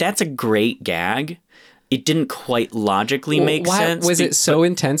that's a great gag. It didn't quite logically make sense. Was it so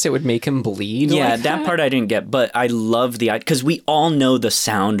intense it would make him bleed? Yeah, like that part I didn't get, but I love the idea because we all know the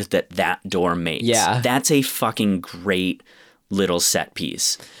sound that door makes. Yeah, that's a fucking great little set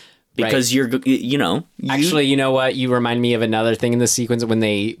piece. Because Actually, you know what? You remind me of another thing in the sequence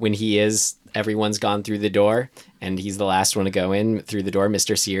everyone's gone through the door and he's the last one to go in through the door,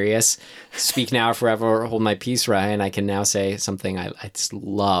 Mr. Serious. Speak now, forever hold my peace, Ryan. I can now say something I just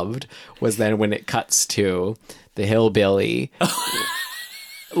loved was then when it cuts to the hillbilly.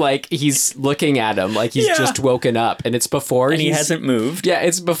 Like he's looking at him like he's just woken up, and it's before he hasn't moved. Yeah,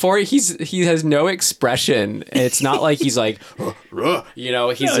 it's before he has no expression. It's not like he's like,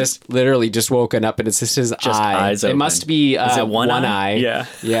 he's just literally just woken up, and it's just his eyes open. It must be Is it one eye.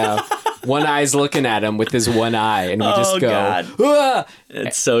 Yeah. One eye's looking at him with his one eye, and we just go, God. Ah!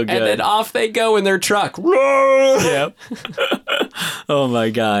 It's so good. And then off they go in their truck. Yep. Oh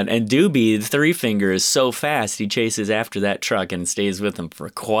my God. And Doobie, the Three Finger, is so fast he chases after that truck and stays with him for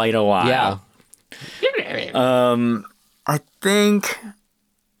quite a while. Yeah. I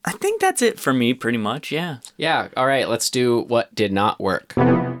think that's it for me pretty much, yeah. Yeah. All right, let's do what did not work.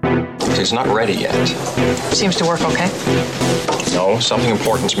 It's not ready yet. Seems to work okay. No, something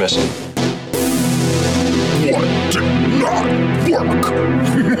important's missing. What did not work?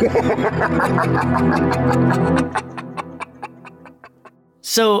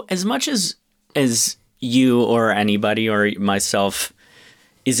 So as much as you or anybody or myself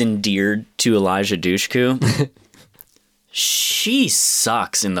is endeared to Elijah Dushku, she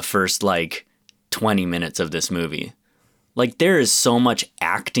sucks in the first 20 minutes of this movie. Like there is so much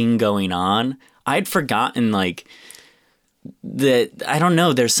acting going on. I'd forgotten that I don't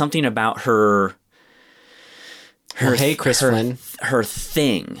know, there's something about her hey, Chris Flynn. Her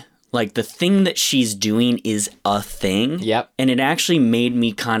thing. Like the thing that she's doing is a thing. Yep. And it actually made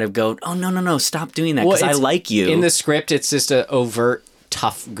me kind of go, oh, no, stop doing that because I like you. In the script, it's just an overt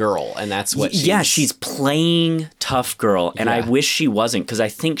tough girl, and that's what she's playing tough girl, and I wish she wasn't because I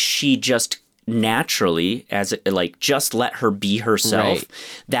think she just naturally, just let her be herself, right.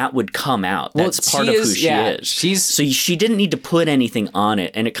 That would come out. That's part of who she is. So she didn't need to put anything on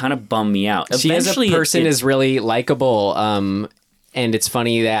it, and it kind of bummed me out. She Eventually, as a person is really likable, and it's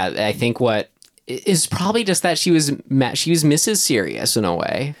funny that I think what is probably just that she was Mrs. Serious in a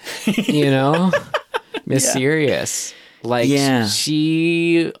way, Miss Serious.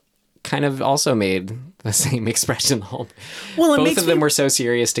 She kind of also made the same expression the whole. Well, both of them were so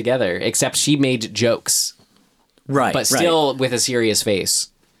serious together, except she made jokes, right? But still with a serious face.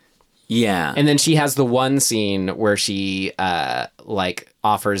 Yeah, and then she has the one scene where she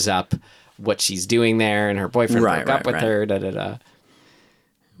offers up what she's doing there, and her boyfriend broke up with her. Da da da.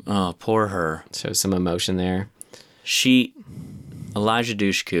 Oh, poor her. So some emotion there. Elijah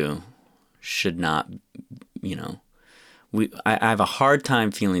Dushku should not, I have a hard time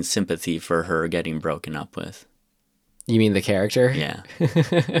feeling sympathy for her getting broken up with. You mean the character? Yeah.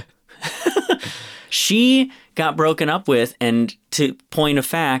 She got broken up with, and to point of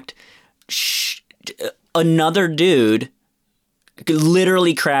fact, another dude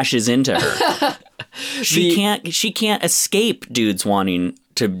literally crashes into her. She can't escape dudes wanting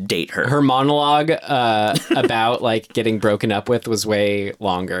to date her. Her monologue about getting broken up with was way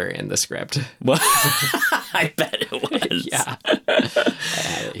longer in the script. Well, I bet it was. Yeah.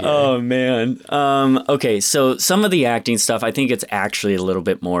 Oh man. Okay, so some of the acting stuff, I think it's actually a little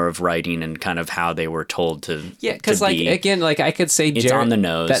bit more of writing and kind of how they were told to. Yeah, because again, I could say it's on the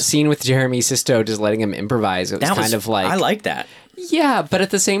nose. That scene with Jeremy Sisto just letting him improvise. It was kind of like I like that. Yeah, but at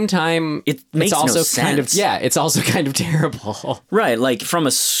the same time, It makes it's also no kind of sense. it's also kind of terrible. Right, like from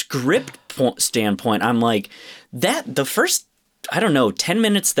a script standpoint, I'm like that the first, I don't know, 10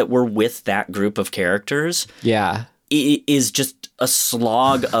 minutes that we're with that group of characters Yeah. is just a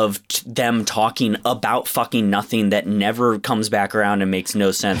slog of them talking about fucking nothing that never comes back around and makes no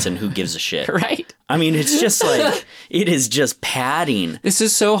sense, and who gives a shit. Right. I mean, it's just like, it is just padding. This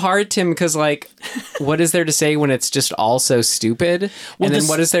is so hard, Tim, because like, what is there to say when it's just all so stupid? And then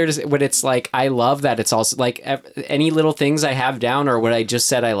what is there to say when it's like, I love that it's also like any little things I have down or what I just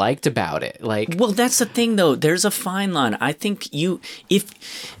said I liked about it. Like, Well, that's the thing though. There's a fine line. I think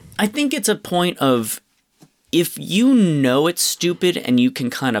it's a point of, if you know it's stupid and you can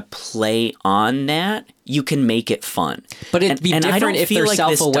kind of play on that, you can make it fun. but it'd be And I different don't if feel they're like this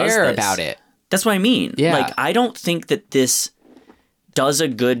does self-aware this. about it. That's what I mean. Yeah. Like, I don't think that this does a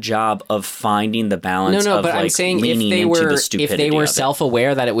good job of finding the balance of but like I'm saying if leaning they into were the stupidity if they were of it.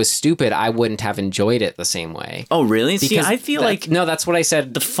 self-aware that it was stupid, I wouldn't have enjoyed it the same way. Oh, really? See, Because I feel like no, that's what I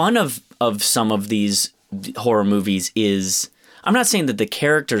said. the fun of some of these horror movies is, I'm not saying that the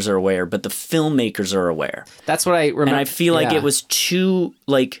characters are aware, but the filmmakers are aware. That's what I remember. And I feel like yeah. it was too,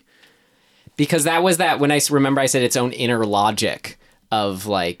 like, because that was that when I remember I said its own inner logic of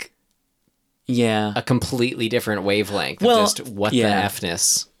like yeah. a completely different wavelength. Well, Of just what yeah. the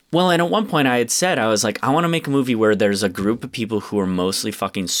Fness. Well, and at one point I had said, I was like, I want to make a movie where there's a group of people who are mostly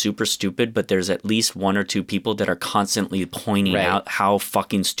fucking super stupid, but there's at least one or two people that are constantly pointing Right. out how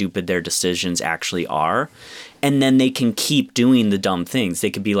fucking stupid their decisions actually are. And then they can keep doing the dumb things. They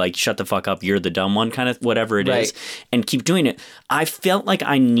could be like, shut the fuck up, you're the dumb one, kind of whatever it is, Right. and keep doing it. I felt like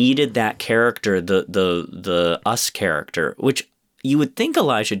I needed that character, the us character, which you would think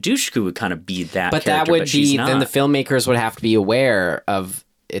Elijah Dushku would kind of be that But character, that would but she's be not. then the filmmakers would have to be aware of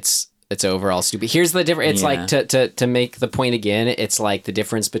its overall stupid. Here's the difference. It's Yeah. like to make the point again. It's like the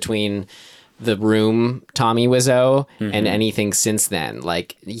difference between The Room, Tommy Wiseau, Mm-hmm. and anything since then.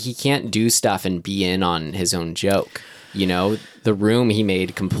 Like he can't do stuff and be in on his own joke. You know, The Room he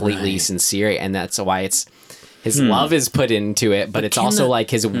made completely sincere, and that's why it's his love is put into it, but it's can also the-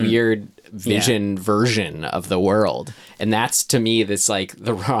 like his weird vision version of the world, and that's to me that's like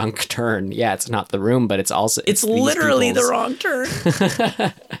the wrong turn. Yeah, it's not The Room, but it's also It's these literally the people's- wrong turn.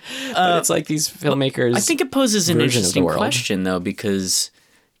 but it's like these filmmakers. I think it poses an version of the interesting world. question, though, because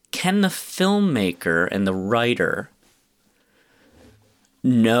can the filmmaker and the writer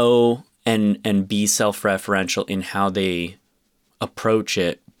know and be self-referential in how they approach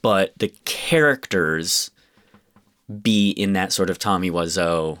it, but the characters be in that sort of Tommy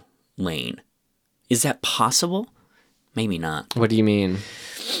Wiseau lane? Is that possible? Maybe not. What do you mean?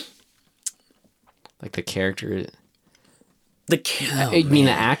 Like the character? You mean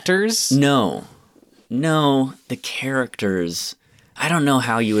the actors? No, the characters. I don't know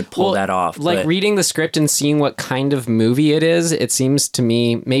how you would pull that off. Like but reading the script and seeing what kind of movie it is, it seems to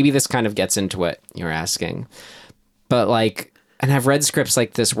me, maybe this kind of gets into what you're asking, but like, and I've read scripts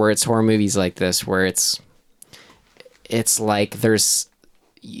like this where it's horror movies like this, where it's like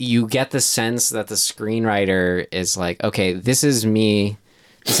you get the sense that the screenwriter is like, okay, this is me.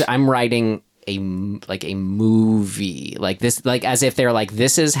 I'm writing a movie like this, like as if they're like,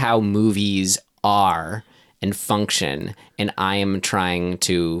 this is how movies are and function, and I am trying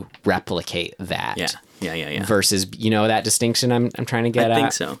to replicate that. Yeah. Versus, that distinction I'm trying to get at. I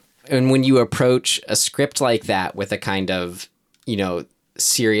think so. And when you approach a script like that with a kind of,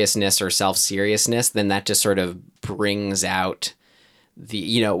 seriousness or self-seriousness, then that just sort of brings out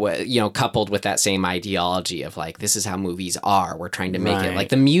the, coupled with that same ideology of like, this is how movies are. We're trying to make it Right. like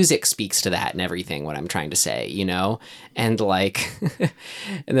the music speaks to that and everything, what I'm trying to say, and like,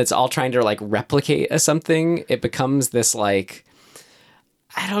 and it's all trying to like replicate something. It becomes this like,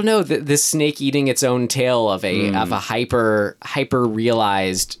 I don't know, this snake eating its own tail of a hyper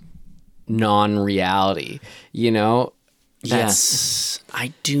realized non-reality, Yes,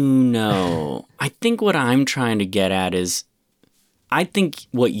 I do know. I think what I'm trying to get at is, I think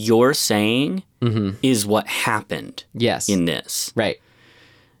what you're saying is what happened Yes. in this. Right.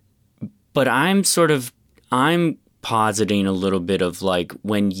 But I'm positing a little bit of like,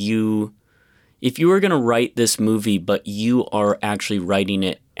 if you were going to write this movie, but you are actually writing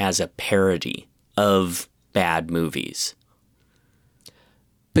it as a parody of bad movies,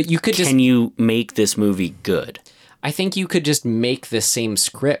 But you could can you make this movie good? I think you could just make the same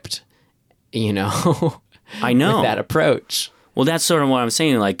script, I know. with that approach. Well, that's sort of what I'm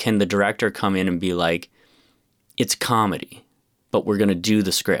saying. Like, can the director come in and be like, it's comedy, but we're going to do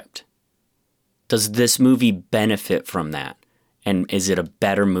the script? Does this movie benefit from that? And is it a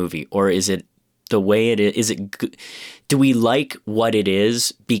better movie? Or is it the way it is it good? Do we like what it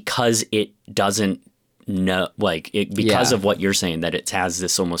is because it doesn't know, like it, because of what you're saying, that it has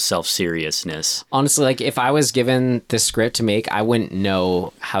this almost self-seriousness? Honestly, like if I was given the script to make, I wouldn't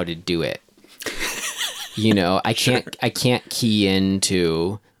know how to do it. You know, I can't key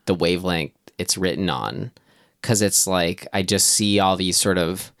into the wavelength it's written on, because it's like I just see all these sort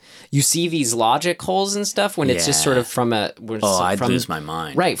of, you see these logic holes and stuff when it's just sort of from a... I'd lose my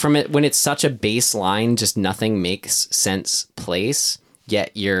mind. Right, from it when it's such a baseline, just nothing makes sense place,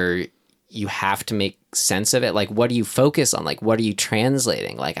 yet you have to make sense of it. Like, what do you focus on? Like, what are you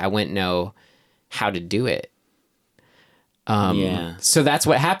translating? Like, I wouldn't know how to do it. So that's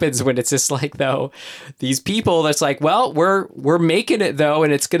what happens when it's just like, though, these people that's like, well, we're making it though,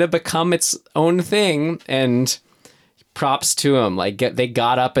 and it's gonna become its own thing, and props to them. Like they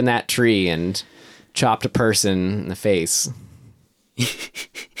got up in that tree and chopped a person in the face.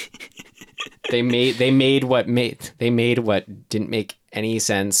 they made what didn't make any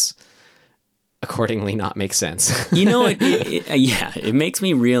sense accordingly not make sense. You know, it makes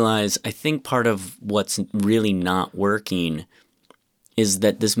me realize, I think part of what's really not working is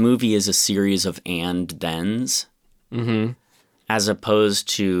that this movie is a series of and thens, as opposed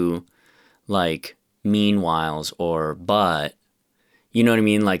to like meanwhiles or but. You know what I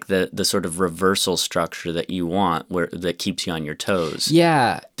mean? Like the sort of reversal structure that you want, that keeps you on your toes.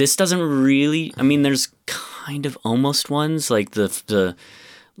 Yeah. This doesn't really, I mean, there's kind of almost ones like the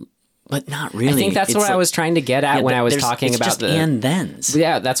but not really. I think that's what I was trying to get at when I was talking about the and thens.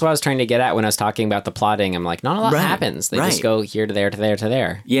 Yeah, that's what I was trying to get at when I was talking about the plotting. I'm like, not a lot happens. They just go here to there to there to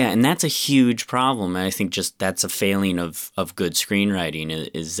there. Yeah, and that's a huge problem. And I think just that's a failing of good screenwriting,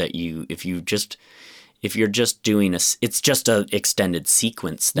 is that if you're just doing it's just a extended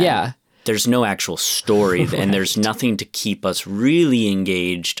sequence then. Yeah. There's no actual story and there's nothing to keep us really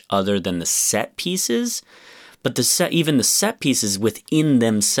engaged other than the set pieces. But even the set pieces within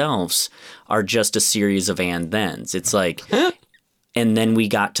themselves are just a series of and thens. It's like, and then we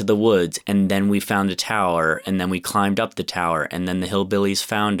got to the woods, and then we found a tower, and then we climbed up the tower, and then the hillbillies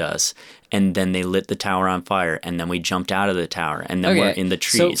found us, and then they lit the tower on fire, and then we jumped out of the tower, and then we're in the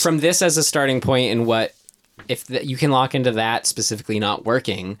trees. So from this as a starting point, and what if you can lock into that specifically not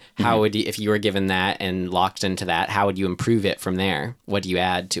working, how would you, if you were given that and locked into that, how would you improve it from there? What do you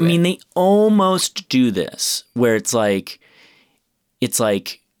add to it? I mean, they almost do this where it's like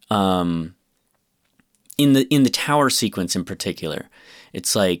in the tower sequence in particular,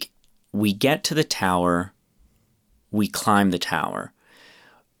 it's like we get to the tower, we climb the tower.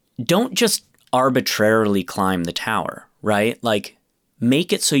 Don't just arbitrarily climb the tower, right? Like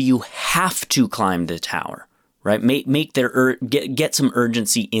make it so you have to climb the tower. Right, make their get some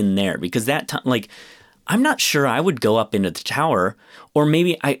urgency in there, because that time, like, I'm not sure I would go up into the tower, or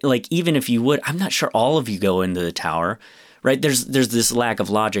maybe even if you would, I'm not sure all of you go into the tower, right? There's this lack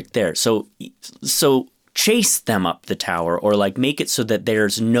of logic there. So chase them up the tower, or like make it so that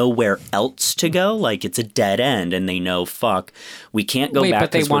there's nowhere else to go, like it's a dead end, and they know we can't go back.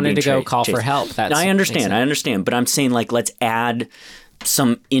 But they wanted to go call for help. I understand, but I'm saying like let's add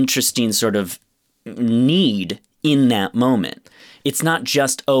some interesting sort of need in that moment. It's not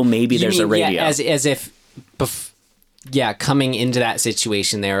just maybe there's a radio. Yeah, as if coming into that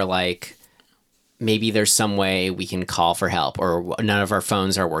situation, they're like, maybe there's some way we can call for help, or none of our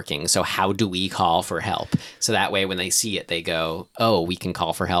phones are working, so how do we call for help? So that way when they see it, they go, oh, we can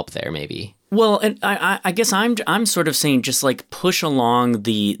call for help there maybe. Well, and I guess I'm sort of saying just like push along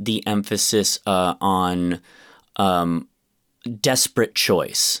the emphasis on desperate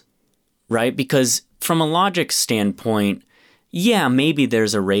choice. Right? Because from a logic standpoint, yeah, maybe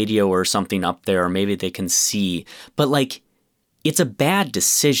there's a radio or something up there, or maybe they can see, but like, it's a bad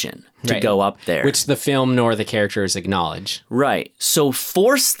decision to go up there. Which the film nor the characters acknowledge. Right. So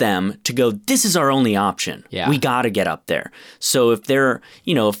force them to go, this is our only option. Yeah. We got to get up there. So if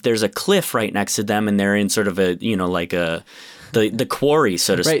if there's a cliff right next to them and they're in sort of a, like the quarry,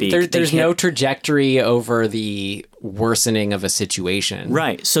 so to speak. There's no trajectory over the worsening of a situation.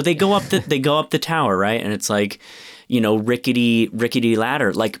 Right. So they go up the tower, right? And it's like, rickety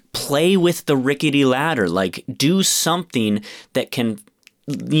ladder. Like play with the rickety ladder. Like do something that can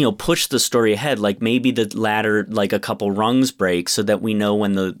push the story ahead. Like maybe the ladder, like a couple rungs break, so that we know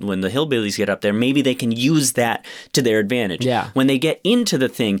when the hillbillies get up there, maybe they can use that to their advantage. Yeah. When they get into the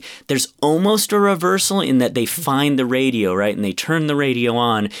thing, there's almost a reversal in that they find the radio, right, and they turn the radio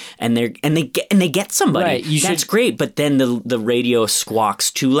on, and they get somebody. Right. That's great, but then the radio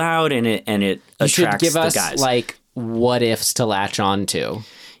squawks too loud, and it attracts give the us guys. like what ifs to latch on to.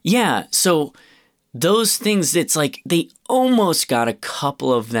 Yeah. So those things, it's like they almost got a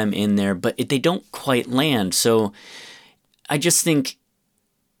couple of them in there, but they don't quite land. So I just think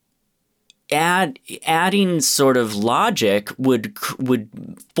adding sort of logic would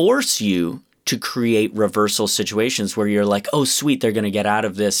force you to create reversal situations where you're like, oh, sweet, they're going to get out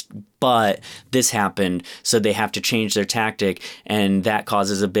of this, but this happened, so they have to change their tactic, and that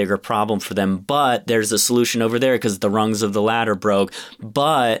causes a bigger problem for them. But there's a solution over there because the rungs of the ladder broke.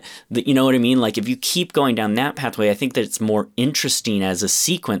 But you know what I mean? Like, if you keep going down that pathway, I think that it's more interesting as a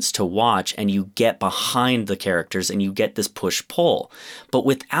sequence to watch, and you get behind the characters and you get this push-pull. But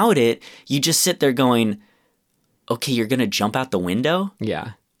without it, you just sit there going, okay, you're going to jump out the window?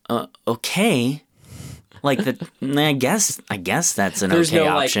 Yeah. Okay. Like, I guess that's an There's okay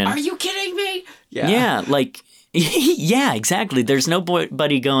no option. like, are you kidding me? Yeah, like, yeah, exactly. There's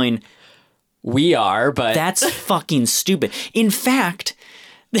nobody going, We are, but that's fucking stupid. In fact,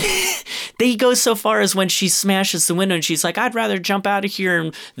 they go so far as when she smashes the window and she's like, I'd rather jump out of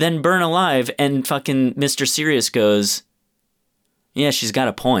here than burn alive. And fucking Mr. Serious goes, yeah, she's got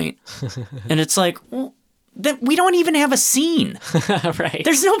a point. And it's like, well, we don't even have a scene. right.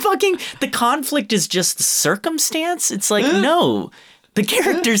 There's no fucking... The conflict is just the circumstance. It's like, no. The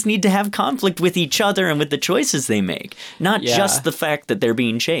characters need to have conflict with each other and with the choices they make, not just the fact that they're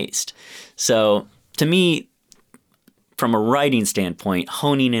being chased. So, to me, from a writing standpoint,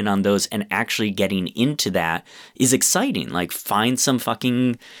 honing in on those and actually getting into that is exciting. Like, find some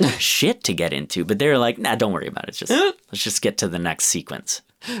fucking shit to get into. But they're like, nah, don't worry about it. Let's just get to the next sequence.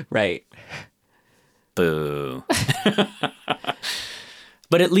 Right. Boo.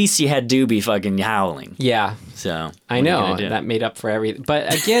 But at least you had Doobie fucking howling. Yeah. So I know that made up for everything.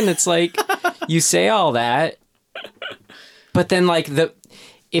 But again, it's like you say all that, but then like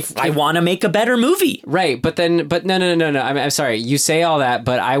if I want to make a better movie. Right. But no. I'm sorry. You say all that,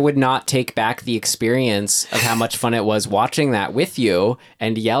 but I would not take back the experience of how much fun it was watching that with you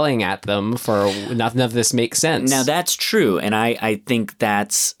and yelling at them for nothing of this makes sense. Now that's true. And I think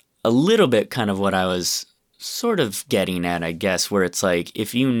that's a little bit kind of what I was sort of getting at, I guess, where it's like,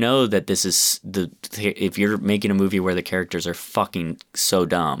 if you know that this is if you're making a movie where the characters are fucking so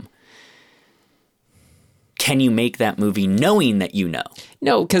dumb, can you make that movie knowing that you know?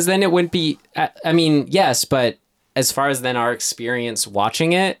 No, because then it wouldn't be, I mean, yes, but as far as then our experience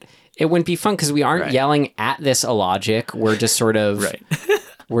watching it, it wouldn't be fun because we aren't yelling at this illogic. We're just sort of,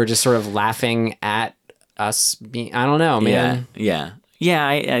 we're just sort of laughing at us being, I don't know, man. Yeah.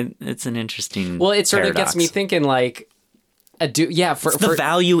 It's an interesting. Well, it sort paradox. of gets me thinking, like, for the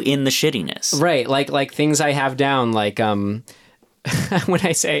value in the shittiness, right? Like things I have down, like when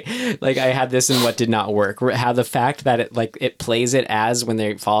I say like I had this in what did not work, how the fact that it plays it as when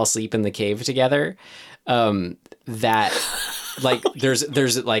they fall asleep in the cave together, that like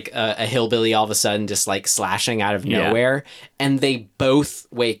there's like a hillbilly all of a sudden just like slashing out of nowhere, and they both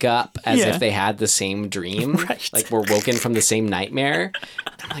wake up as if they had the same dream, like we're woken from the same nightmare.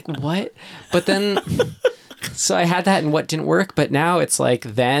 I'm like, what? But then so I had that in what didn't work, but now it's like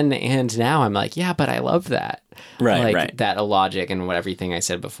then and now I'm like, yeah, but I love that. Like that illogic and what everything I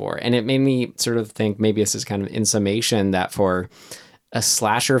said before. And it made me sort of think maybe this is kind of in summation that for a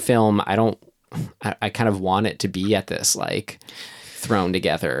slasher film, I kind of want it to be at this like thrown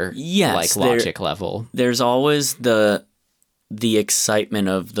together like logic level. There's always the excitement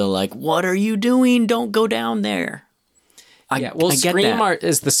of the like, what are you doing? Don't go down there. Scream Art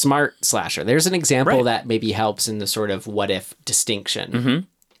is the smart slasher. There's an example that maybe helps in the sort of what if distinction. Mm-hmm.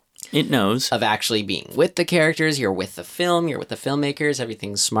 It knows. Of actually being with the characters, you're with the film, you're with the filmmakers,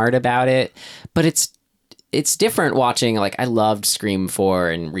 everything's smart about it. But it's different watching, like, I loved Scream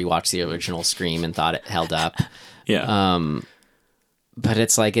 4 and rewatched the original Scream and thought it held up. But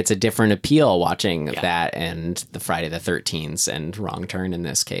it's like, it's a different appeal watching that and the Friday the 13th and Wrong Turn in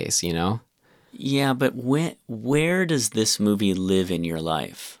this case, you know? Yeah, but where does this movie live in your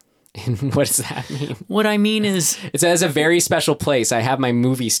life? What does that mean? What I mean is... It says a very special place. I have my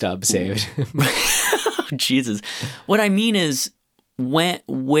movie stub saved. Jesus. What I mean is,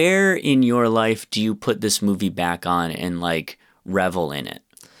 where in your life do you put this movie back on and, like, revel in it?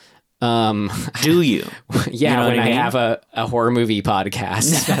 Do you? Yeah, you know when I mean? have a horror movie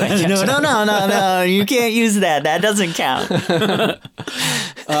podcast. No. You can't use that. That doesn't count.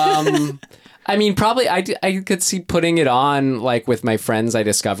 I mean, probably I could see putting it on like with my friends I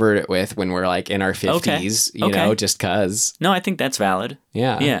discovered it with when we're like in our 50s, you know, just cuz. No, I think that's valid.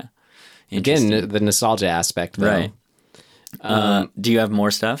 Yeah. Again, the nostalgia aspect, though. Right. Do you have more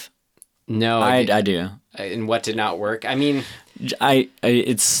stuff? No. I do. And what did not work? I mean...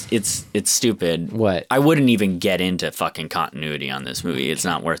 It's stupid. What? I wouldn't even get into fucking continuity on this movie. It's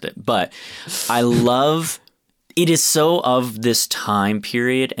not worth it. But I love it is so of this time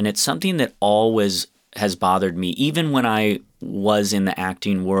period, and it's something that always has bothered me, even when I was in the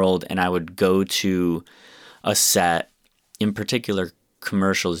acting world and I would go to a set. In particular,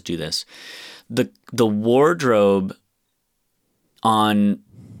 commercials do this. The wardrobe on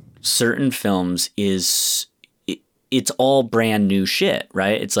certain films it's all brand new shit,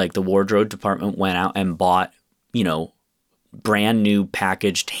 right? It's like the wardrobe department went out and bought, brand new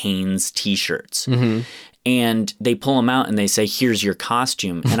packaged Hanes t-shirts. Mm-hmm. And they pull them out and they say, here's your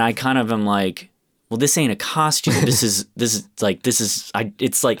costume. And I kind of am like, well, this ain't a costume. It's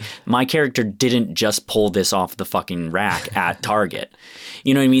like my character didn't just pull this off the fucking rack at Target.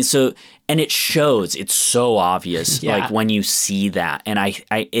 You know what I mean? So, and it shows, it's so obvious, Yeah. like when you see that, and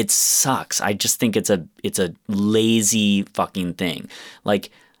it sucks. I just think it's a lazy fucking thing.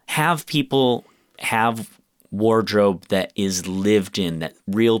 Like, have people have wardrobe that is lived in, that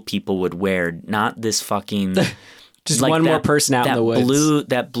real people would wear, not this fucking Just like one more person out in the woods.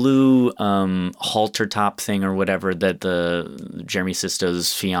 That blue halter top thing or whatever that the Jeremy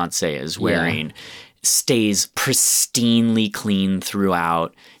Sisto's fiance is wearing stays pristinely clean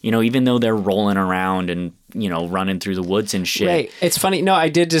throughout. Even though they're rolling around and running through the woods and shit. Right. It's funny. No, I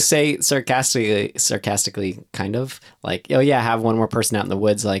did just say sarcastically, kind of like, oh yeah, have one more person out in the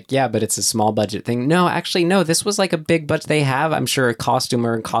woods. Like, yeah, but it's a small budget thing. No, actually, no. This was like a big budget. They have, I'm sure, a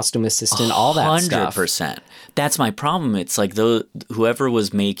costumer and costume assistant, all that stuff. 100%. That's my problem. It's like whoever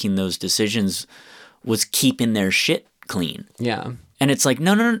was making those decisions was keeping their shit clean. Yeah. And it's like,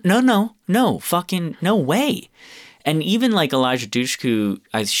 no, fucking no way. And even like Elijah Dushku,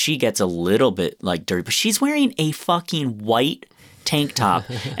 she gets a little bit like dirty, but she's wearing a fucking white tank top.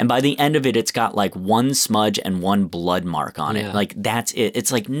 And by the end of it, it's got like one smudge and one blood mark on it. Like, that's it.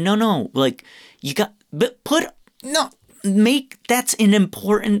 It's like, no, like that's an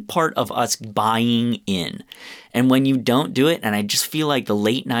important part of us buying in. And when you don't do it, and I just feel like the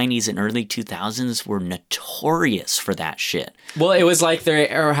late 90s and early 2000s were notorious for that shit. Well, it was like they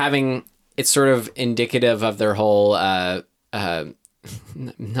are having, it's sort of indicative of their whole,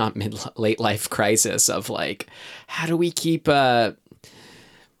 not late life crisis of like, how do we keep, I'm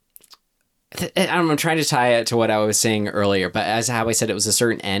trying to tie it to what I was saying earlier, but as how I said, it was a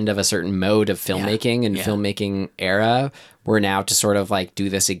certain end of a certain mode of filmmaking and filmmaking era. We're now to sort of like do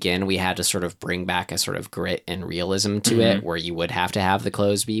this again. We had to sort of bring back a sort of grit and realism to it, where you would have to have the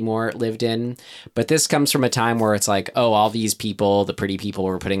clothes be more lived in. But this comes from a time where it's like, oh, all these people, the pretty people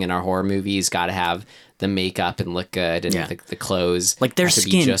we're putting in our horror movies, got to have the makeup and look good, and the clothes, like their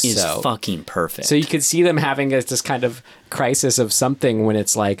skin just is so fucking perfect. So you could see them having this kind of crisis of something when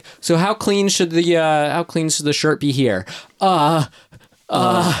it's like, so how clean should the shirt be here?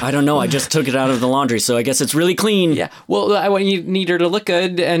 I don't know. I just took it out of the laundry, so I guess it's really clean. Yeah. Well, I want you need her to look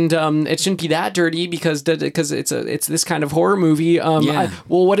good, and it shouldn't be that dirty because it's this kind of horror movie. Well,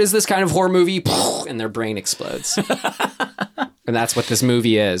 what is this kind of horror movie? And their brain explodes. And that's what this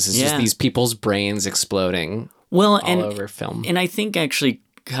movie is. It's just these people's brains exploding. All over film. And I think actually,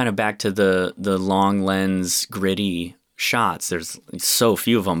 kind of back to the long lens gritty shots. There's so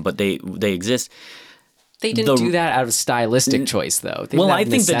few of them, but they exist. They didn't do that out of stylistic choice, though. I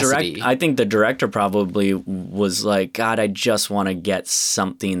think the director probably was like, God, I just want to get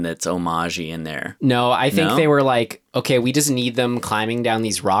something that's homage-y in there. No, I think they were like, okay, we just need them climbing down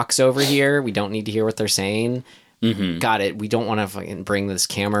these rocks over here. We don't need to hear what they're saying. Mm-hmm. Got it. We don't want to fucking bring this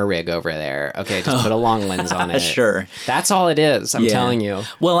camera rig over there. Okay, just put a long lens on it. Sure. That's all it is. I'm telling you.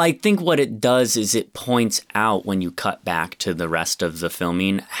 Well, I think what it does is it points out when you cut back to the rest of the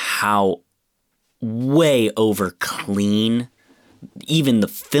filming how way over clean even the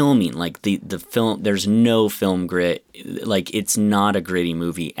filming, like the film, there's no film grit, like it's not a gritty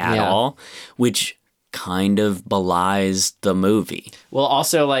movie at all, which kind of belies the movie. Well,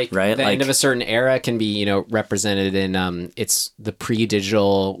 also like right? the end of a certain era can be, you know, represented in it's the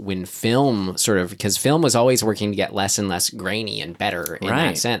pre-digital when film sort of, because film was always working to get less and less grainy and better in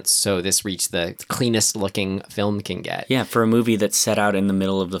that sense. So this reached the cleanest looking film can get. Yeah, for a movie that's set out in the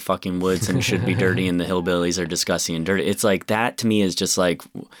middle of the fucking woods and should be dirty and the hillbillies are disgusting and dirty. It's like that to me is just like,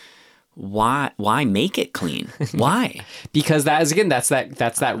 why make it clean? Why? Because that is, again, that's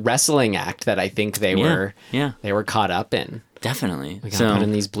that wrestling act that I think they were caught up in. Definitely. We got put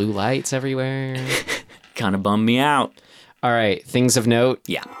in these blue lights everywhere. Kind of bummed me out. All right, things of note.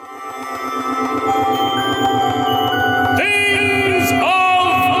 Yeah. Things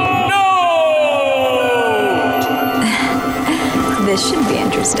of note. This should be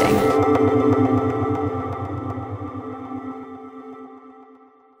interesting.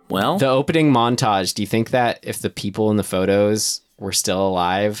 Well, The opening montage, do you think that if the people in the photos were still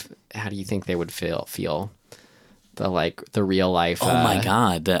alive, how do you think they would feel? The real life. oh my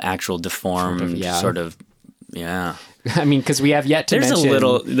God, the actual deformed sort of, yeah. I mean, because we have yet to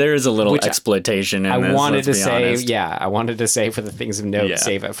There is a little which exploitation in I this, wanted to let's be say, honest. I wanted to say for the things of note, Yeah.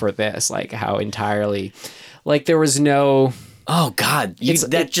 save it for this, like how entirely, like there was no, Oh God,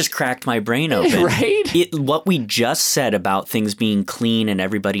 that just cracked my brain open. right? What we just said about things being clean and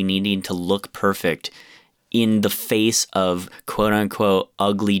everybody needing to look perfect in the face of quote unquote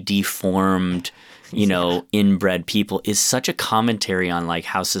ugly, deformed, inbred people is such a commentary on like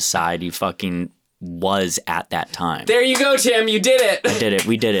how society fucking was at that time. There you go, Tim. You did it.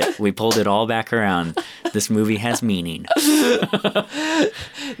 We did it. We pulled it all back around. This movie has meaning.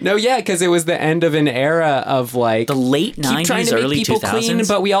 No, yeah, because it was the end of an era of like The late keep trying 90s, to make early people 2000s. clean,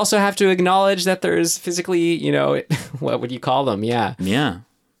 but we also have to acknowledge that there's physically, what would you call them? Yeah. Yeah.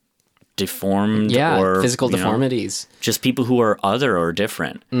 Deformed Yeah, or physical deformities. Just people who are other or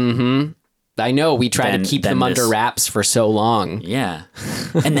different. I know we try to keep them under wraps for so long. Yeah.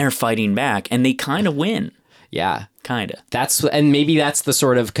 And they're fighting back and they kind of win. Yeah. Kind of. And maybe that's the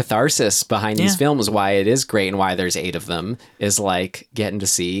sort of catharsis behind these Yeah. films, why it is great and why there's 8 of them, is like getting to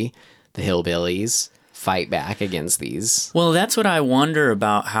see the hillbillies fight back against these. Well, that's what I wonder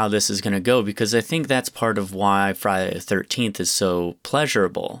about how this is going to go, because I think that's part of why Friday the 13th is so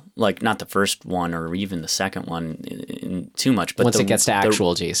pleasurable. Like, not the first one or even the second one in too much. But Once it gets to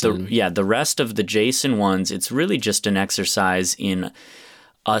actual Jason. The rest of the Jason ones, it's really just an exercise in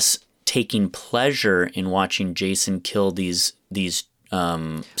us taking pleasure in watching Jason kill these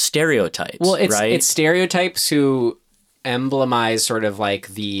stereotypes. Well, right? it's stereotypes who emblemize sort of like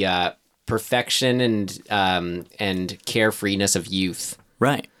the perfection and carefreeness of youth.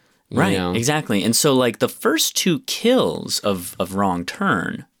 Right. Right. know? Exactly. And so like the first 2 kills of Wrong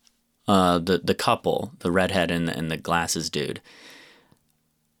Turn, the couple, the redhead and the glasses dude,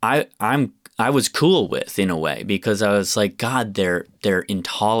 I was cool with in a way, because I was like, God, they're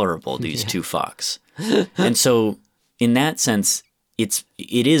intolerable, these 2 fucks. And so in that sense, it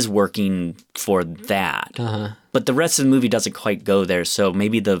is working for that. But the rest of the movie doesn't quite go there, so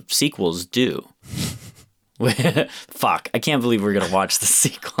maybe the sequels do. Fuck, I can't believe we're going to watch the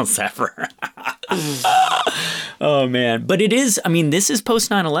sequels ever. Oh, man. But it is, I mean, this is post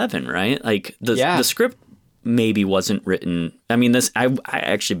 9/11, right? Like, the script maybe wasn't written. I mean, I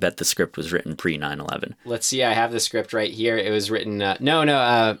actually bet the script was written pre 9/11. Let's see, I have the script right here. It was written,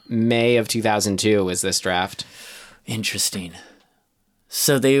 May of 2002 was this draft. Interesting.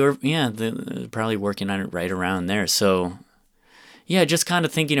 So they were, they're probably working on it right around there. So, yeah, just kind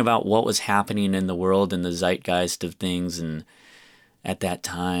of thinking about what was happening in the world and the zeitgeist of things, and at that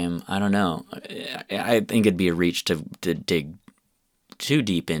time, I don't know. I think it'd be a reach to dig too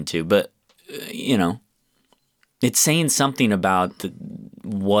deep into, but it's saying something about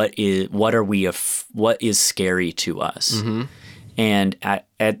what is scary to us, and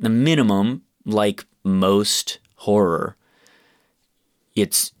at the minimum, like most horror,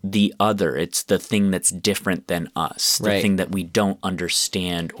 it's the other. It's the thing that's different than us, the thing that we don't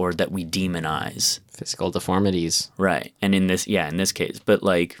understand or that we demonize. Physical deformities. Right. And in this case, but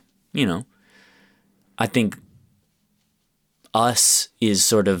like, I think Us is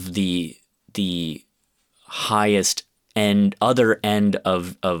sort of the highest other end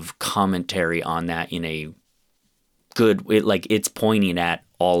of commentary on that in a good way. Like, it's pointing at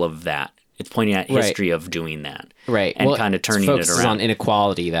all of that. It's pointing at history of doing that. Right. And kind of turning it focuses around. on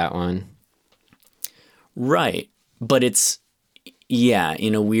inequality, that one. Right. But it's,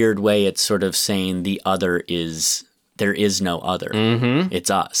 in a weird way, it's sort of saying there is no other. Mm-hmm.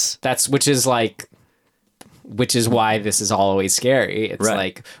 It's us. Which is why this is always scary. It's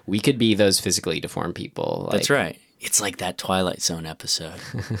like, we could be those physically deformed people. That's right. It's like that Twilight Zone episode,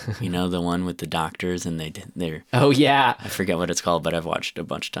 the one with the doctors and they're. Oh yeah. I forget what it's called, but I've watched it a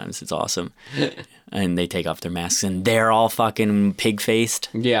bunch of times. It's awesome. And they take off their masks and they're all fucking pig-faced.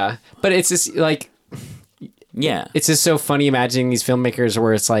 Yeah, but it's just like. Yeah. It's just so funny imagining these filmmakers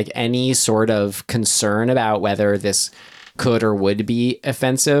where it's like any sort of concern about whether this could or would be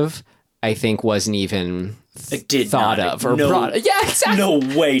offensive, I think wasn't even thought of or brought. Yeah, exactly. No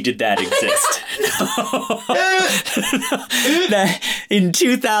way did that exist. In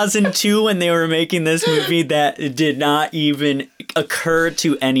 2002, when they were making this movie, that did not even occur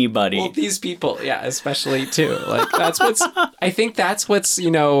to anybody. Well, these people, especially too. Like I think that's what's,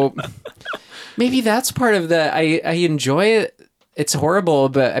 maybe that's part of I enjoy it. It's horrible,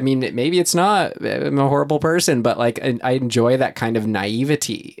 but I mean, maybe it's not. I'm a horrible person, but like I enjoy that kind of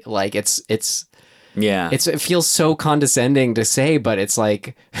naivety. Like it's Yeah. It feels so condescending to say, but it's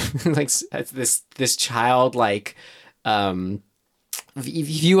like this child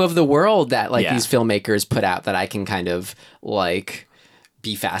view of the world that these filmmakers put out that I can kind of like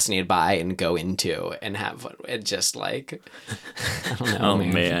be fascinated by and go into and have fun. It just like, I don't know. Oh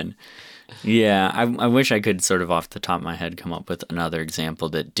man. Yeah, I wish I could sort of off the top of my head come up with another example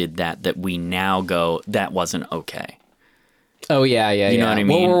that did that we now go, that wasn't okay. Oh yeah. You know what I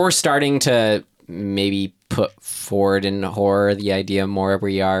mean? Well, we're starting to maybe put forward in horror the idea more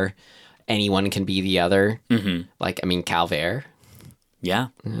where anyone can be the other. Mm-hmm. Like, I mean, Calvert. Yeah,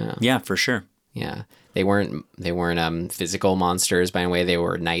 for sure. Yeah, they weren't physical monsters by the way. They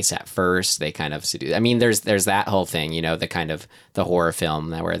were nice at first. They kind of seduce. I mean, there's that whole thing, you know, the kind of the horror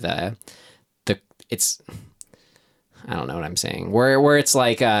film that where it's, I don't know what I'm saying. Where it's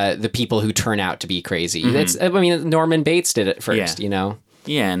like the people who turn out to be crazy. Mm-hmm. I mean, Norman Bates did it first, you know.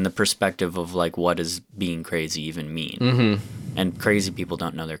 Yeah, and the perspective of like, what does being crazy even mean? Mm-hmm. And crazy people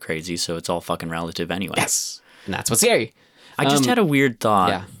don't know they're crazy, so it's all fucking relative anyway. Yes, and that's what's scary. I just had a weird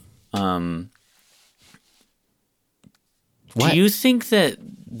thought. Yeah. Do you think that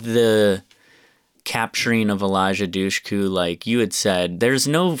the capturing of Elijah Dushku, like you had said, there's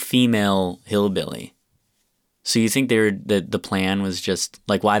no female hillbilly. So you think the plan was just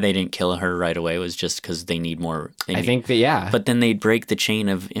like why they didn't kill her right away was just because they need more. I think that, yeah. But then they'd break the chain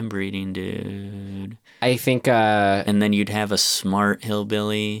of inbreeding, dude. I think. And then you'd have a smart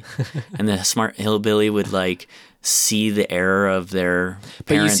hillbilly, and the smart hillbilly would like see the error of their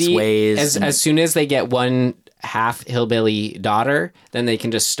parents' ways. As soon as they get one half hillbilly daughter, then they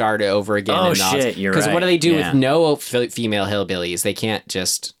can just start over again. Oh shit, you're right. Because what do they do with no female hillbillies? They can't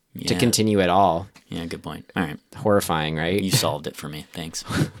just to continue at all. Yeah, good point. All right. Horrifying, right? You solved it for me. Thanks.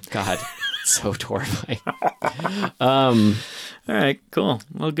 God, so horrifying. All right, cool.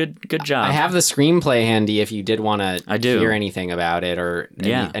 Well, good job. I have the screenplay handy if you did want to do. Hear anything about it or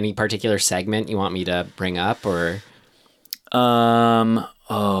any particular segment you want me to bring up or...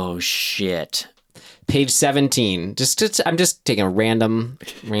 Oh, shit. Page 17. I'm just taking a random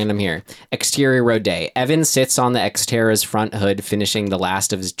here. Exterior road day. Evan sits on the Xterra's front hood, finishing the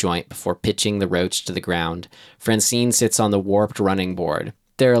last of his joint before pitching the roach to the ground. Francine sits on the warped running board.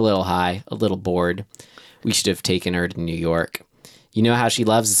 They're a little high, a little bored. We should have taken her to New York. You know how she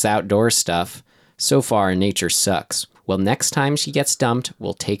loves this outdoor stuff. So far, nature sucks. Well, next time she gets dumped,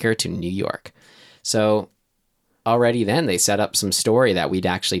 we'll take her to New York. So... already then they set up some story that we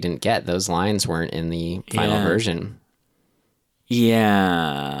actually didn't get. Those lines weren't in the final version.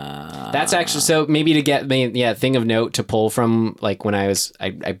 Yeah. That's actually, so maybe to get me, thing of note to pull from, like when I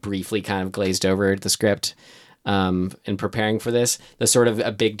briefly kind of glazed over the script in preparing for this, the sort of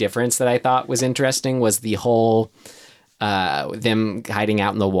a big difference that I thought was interesting was the whole, them hiding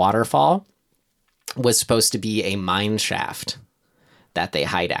out in the waterfall was supposed to be a mine shaft that they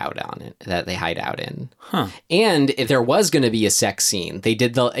hide out in. Huh. And if there was going to be a sex scene, they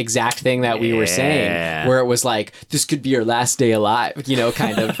did the exact thing that we were saying, where it was like, this could be your last day alive, you know,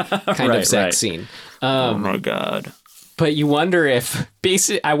 kind of sex scene. Oh my God. But you wonder if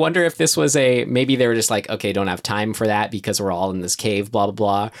I wonder if this was maybe they were just like, okay, don't have time for that because we're all in this cave, blah, blah,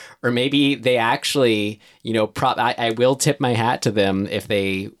 blah. Or maybe they actually, you know, I will tip my hat to them if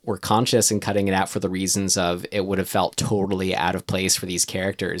they were conscious in cutting it out for the reasons of it would have felt totally out of place for these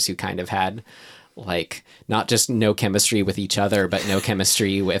characters who kind of had like not just no chemistry with each other, but no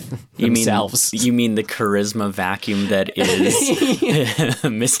chemistry with themselves. You mean the charisma vacuum that is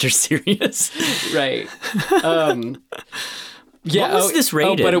Mr. Serious? Right. What was this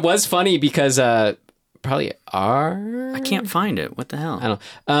rated? But it was funny because probably R. I can't find it. What the hell? I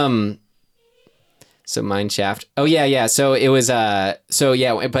don't. So mine shaft. Oh yeah. So it was but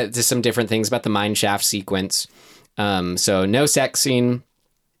there's some different things about the mine shaft sequence. So no sex scene.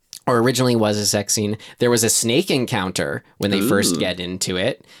 Or originally was a sex scene. There was a snake encounter when they first get into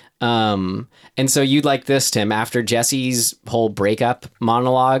it. And so you'd like this, Tim, after Jesse's whole breakup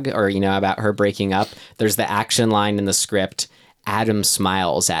monologue or, you know, about her breaking up, there's the action line in the script. Adam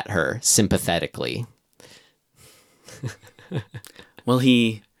smiles at her sympathetically. Well,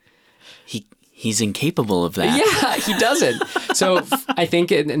 he's incapable of that. Yeah, he doesn't. So I think,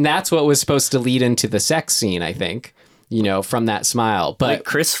 and that's what was supposed to lead into the sex scene, I think. You know, from that smile. But like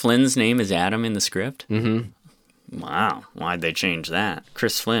Chris Flynn's name is Adam in the script? Mm-hmm. Wow. Why'd they change that?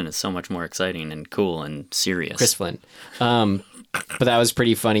 Chris Flynn is so much more exciting and cool and serious. Chris Flynn. But that was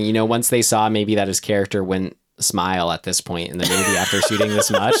pretty funny. You know, once they saw maybe that his character wouldn't smile at this point in the movie after shooting this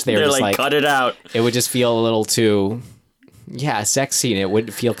much, they were just like, cut it out. It would just feel a little too, a sex scene. It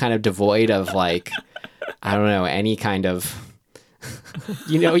would feel kind of devoid of like, I don't know, any kind of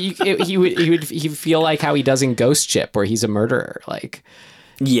You know, he'd feel like how he does in Ghost Ship, where he's a murderer. Like,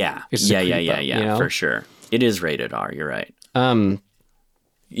 Yeah. It's a Yeah, creep up, you know? for sure. It is rated R, you're right. um,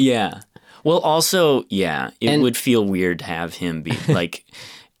 Yeah. Well, also, yeah, it And- would feel weird to have him be like,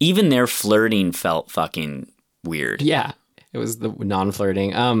 even their flirting felt fucking weird. yeah, it was the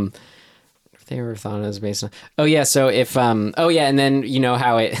non-flirting. If they were thought it was based on. Oh yeah, so if oh yeah, and then you know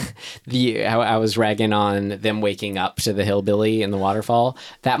how how I was ragging on them waking up to the hillbilly in the waterfall.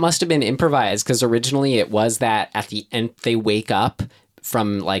 That must have been improvised because originally it was that at the end they wake up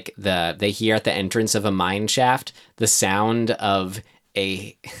from like they hear at the entrance of a mine shaft the sound of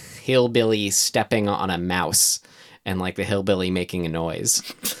a hillbilly stepping on a mouse and like the hillbilly making a noise.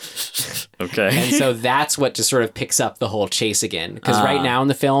 Okay. And so that's what just sort of picks up the whole chase again. Because right now in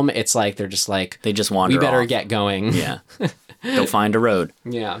the film, it's like they're just like, They just wander we better off. get going. Yeah. Go find a road.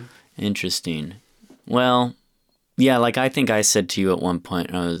 Yeah. Interesting. Well, yeah, like I think I said to you at one point,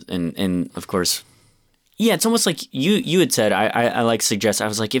 and of course, yeah, it's almost like you had said, I like suggest, I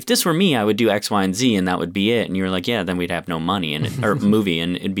was like, if this were me, I would do X, Y, and Z, and that would be it. And you were like, yeah, then we'd have no money or movie.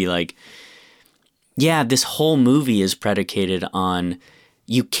 And it'd be like, yeah, this whole movie is predicated on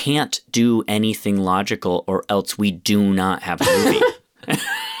you can't do anything logical or else we do not have a movie.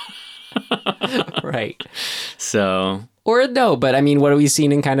 Right. So, Or no, but I mean, what have we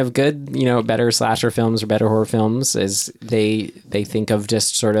seen in kind of good, you know, better slasher films or better horror films is they think of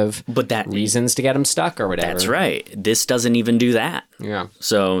just sort of but that reasons to get them stuck or whatever. that's right. This doesn't even do that. Yeah.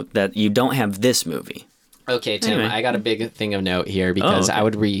 So that you don't have this movie. Okay, Tim, Anyway. I got a big thing of note here because okay. I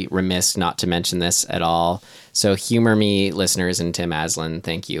would be remiss not to mention this at all. So humor me, listeners, and Tim Aslan,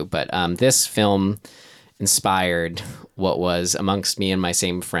 thank you. But this film inspired what was amongst me and my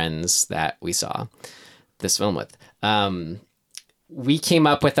same friends that we saw this film with. We came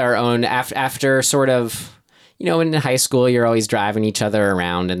up with our own, after sort of, you know, in high school, you're always driving each other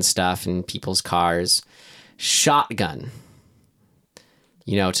around and stuff in people's cars. Shotgun,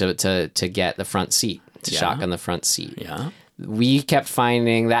 you know, to get the front seat. To shotgun the front seat. Yeah. We kept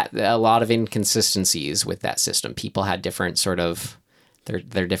finding that a lot of inconsistencies with that system. People had different sort of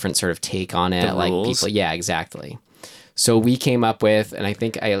their different sort of take on it. The like rules. people, yeah, exactly. So we came up with, and I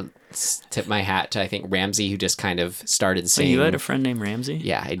think I tip my hat to Ramsey, who just kind of started So saying, you had a friend named Ramsey?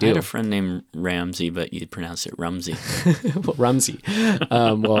 Yeah, I I do. had a friend named Ramsey, but you pronounce it Rumsey. well, Rumsey.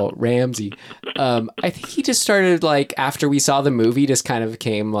 Ramsey. I think he just started like after we saw the movie, just kind of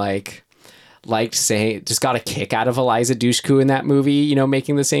came liked saying, just got a kick out of Eliza Dushku in that movie, you know,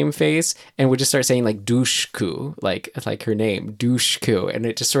 making the same face, and would just start saying like Dushku, like her name, Dushku, and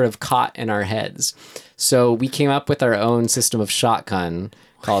it just sort of caught in our heads. So we came up with our own system of shotgun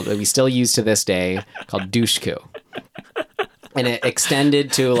called, that we still use to this day, called Dushku. And it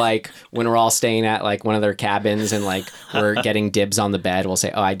extended to like when we're all staying at like one of their cabins and like we're getting dibs on the bed, we'll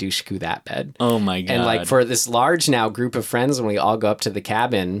say, oh, I Dushku that bed. Oh my God. And like for this large now group of friends, when we all go up to the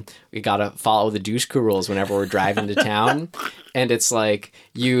cabin, we got to follow the Dushku rules whenever we're driving to town. And it's like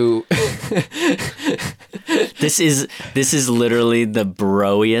you... This is literally the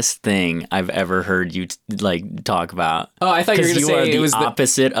broiest thing I've ever heard you like talk about. Oh, I thought you were going to say are it the was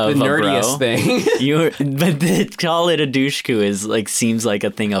opposite of the a nerdiest bro. thing. But to call it a doucheku is like seems like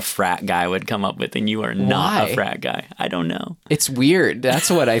a thing a frat guy would come up with, and you are not Why? a frat guy. I don't know. It's weird. That's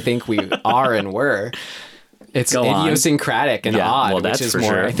what I think we are and were. It's Go on. idiosyncratic and Yeah, odd, well, which that's is for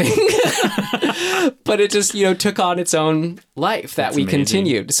more, sure. I think. But it just, you know, took on its own life that That's we amazing.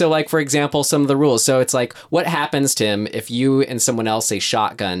 continued. So, like, for example, some of the rules. So it's like, what happens, Tim, if you and someone else say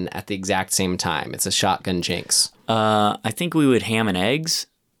shotgun at the exact same time? It's a shotgun jinx. I think we would ham and eggs,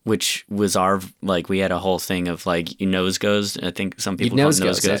 which was our like we had a whole thing of like you nose goes. I think some people call it nose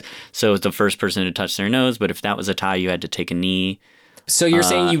nose goes goes. it. So it's the first person to touch their nose, but if that was a tie, you had to take a knee. So you're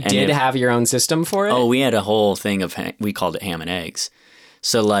saying you and did if- have your own system for it? Oh, we had a whole thing of we called it ham and eggs.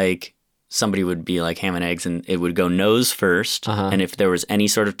 So like somebody would be like ham and eggs, and it would go nose first, and if there was any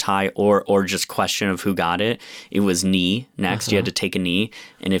sort of tie or just question of who got it, it was knee next. You had to take a knee,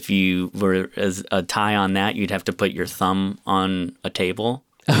 and if you were as a tie on that, you'd have to put your thumb on a table.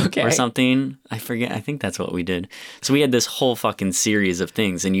 Okay. Or something. I forget. I think that's what we did. So we had this whole fucking series of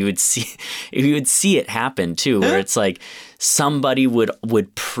things, and you would see it happen too, where it's like somebody would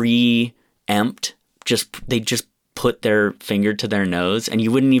preempt they just put their finger to their nose, and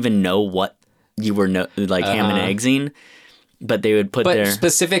you wouldn't even know what you were like ham and eggsing, but they would put But their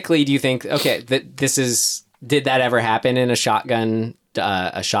specifically, do you think, okay, did that ever happen in a shotgun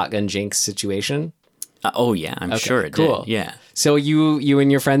jinx situation? oh yeah, I'm sure it cool. did. Yeah. So you and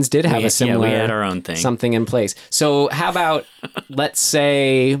your friends did have a similar we had our own thing. something in place. So how about let's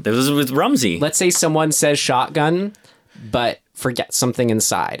say This was with Rumsey. someone says shotgun, but forgets something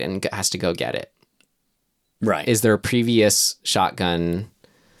inside and has to go get it. Right. Is their previous shotgun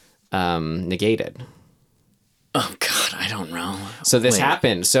negated? Oh God, I don't know. So this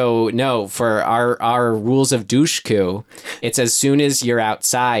happened. So no, for our rules of Dushku, it's as soon as you're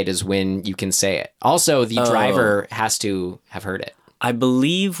outside is when you can say it. Also, the driver has to have heard it, I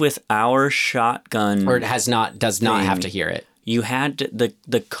believe with our shotgun, or it does not have to hear it. you had to,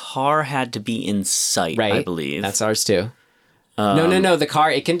 the car had to be in sight. Right. I believe That's ours too. No. The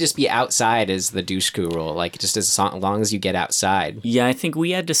car, it can just be outside is the Dushku rule. Like just as long as you get outside. Yeah, I think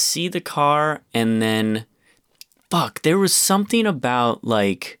we had to see the car and then. Fuck, there was something about,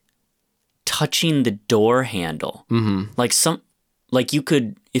 like, touching the door handle. Mm-hmm. Like you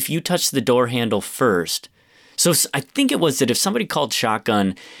could, if you touched the door handle first. So I think it was that if somebody called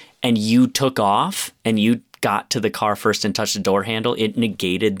shotgun and you took off and you got to the car first and touched the door handle, it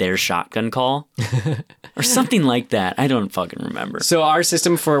negated their shotgun call. Or something like that. I don't fucking remember. So our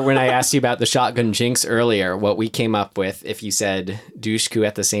system for when I asked you about the shotgun jinx earlier, what we came up with, if you said Dushku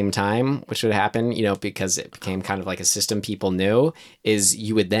at the same time, which would happen, because it became kind of like a system people knew, is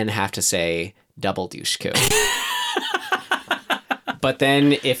you would then have to say double Dushku. But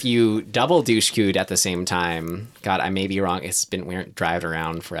then if you double Dushku'd at the same time, God, I may be wrong. We aren't driving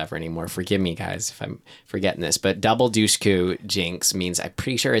around forever anymore. Forgive me, guys, if I'm forgetting this. But double Dushku jinx means I'm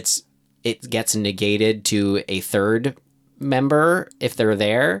pretty sure it gets negated to a third member if they're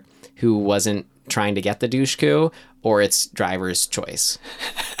there who wasn't trying to get the Dushku, or it's driver's choice.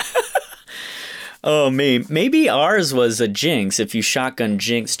 Oh, maybe ours was a jinx. If you shotgun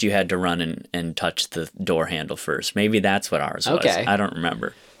jinxed, you had to run and touch the door handle first. Maybe that's what ours was. Okay. I don't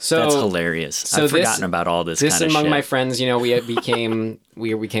remember. So that's hilarious. I've forgotten about all this kind of shit. This among my friends, we became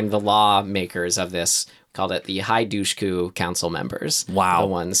the lawmakers of this. Called it the High Dushku Council members. Wow. The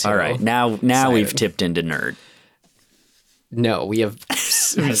ones who all right. Now we've tipped into nerd. No, we have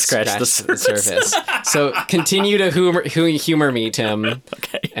scratched the surface. So continue to humor me, Tim,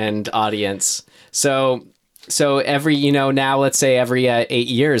 okay. And audience. So every, now let's say every 8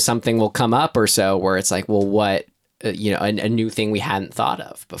 years something will come up or so where it's like, well, what, a new thing we hadn't thought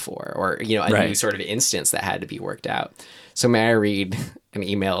of before, or, a new sort of instance that had to be worked out. So may I read an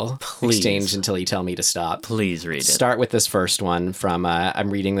email exchange until you tell me to stop? Please read it. Start with this first one from,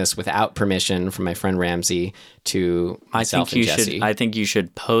 I'm reading this without permission from my friend Ramsey to myself and Jesse. I think you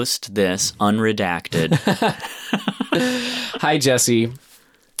should post this unredacted. Hi, Jesse.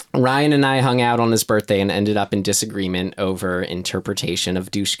 Ryan and I hung out on his birthday and ended up in disagreement over interpretation of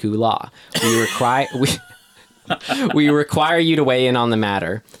Dushku law. We require you to weigh in on the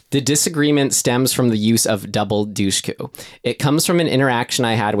matter. The disagreement stems from the use of double Dushku. It comes from an interaction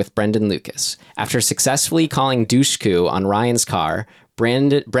I had with Brendan Lucas. After successfully calling Dushku on Ryan's car,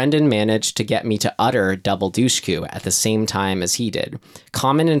 Brendan managed to get me to utter double Dushku at the same time as he did.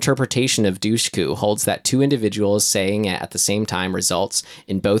 Common interpretation of Dushku holds that two individuals saying it at the same time results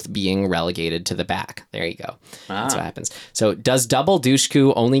in both being relegated to the back. There you go. That's what happens. So does double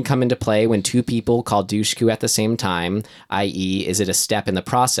Dushku only come into play when two people call Dushku at the same time, i.e. is it a step in the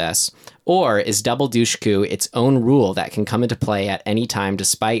process? Or is double Dushku its own rule that can come into play at any time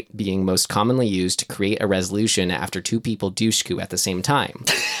despite being most commonly used to create a resolution after two people Dushku at the same time?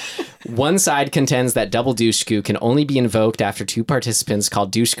 One side contends that double Dushku can only be invoked after two participants call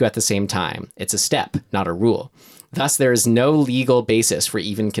Dushku at the same time. It's a step, not a rule. Thus, there is no legal basis for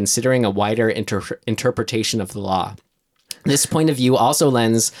even considering a wider interpretation of the law. This point of view also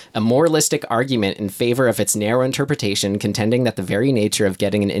lends a moralistic argument in favor of its narrow interpretation, contending that the very nature of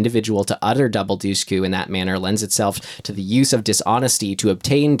getting an individual to utter double Dushku in that manner lends itself to the use of dishonesty to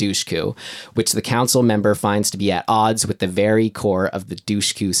obtain Dushku, which the council member finds to be at odds with the very core of the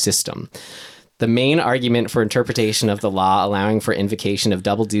Dushku system. The main argument for interpretation of the law allowing for invocation of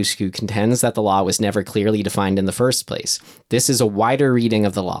double Dushku contends that the law was never clearly defined in the first place. This is a wider reading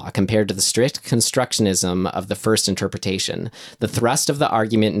of the law compared to the strict constructionism of the first interpretation. The thrust of the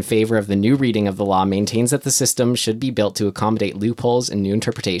argument in favor of the new reading of the law maintains that the system should be built to accommodate loopholes and new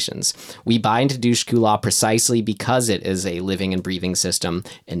interpretations. We buy into Dushku law precisely because it is a living and breathing system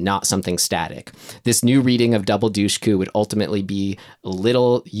and not something static. This new reading of double Dushku would ultimately be a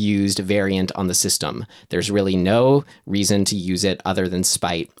little used variant on the system. There's really no reason to use it other than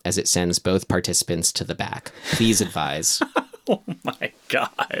spite, as it sends both participants to the back. Please advise. Oh my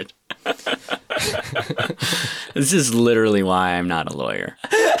God. This is literally why I'm not a lawyer.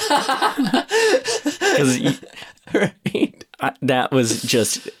 Right. That was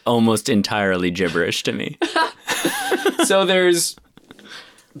just almost entirely gibberish to me. So there's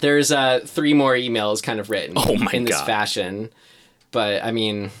 3 more emails kind of written Oh my in this God. fashion. But I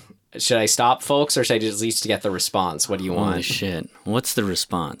mean, Should I stop, folks, or should I just at least get the response? What do you want? Holy shit. What's the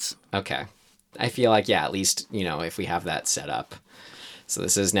response? Okay. I feel like, yeah, at least, if we have that set up. So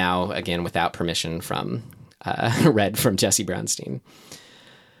this is now, again, without permission from, read from Jesse Brownstein.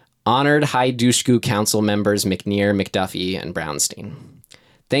 Honored High Dushku Council members McNear, McDuffie, and Brownstein.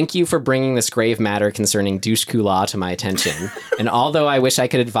 Thank you for bringing this grave matter concerning Dushku law to my attention, and although I wish I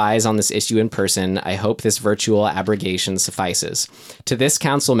could advise on this issue in person, I hope this virtual abrogation suffices. To this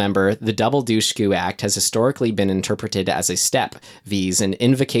council member, the Double Dushku Act has historically been interpreted as a step, viz. An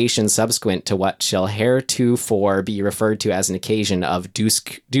invocation subsequent to what shall heretofore be referred to as an occasion of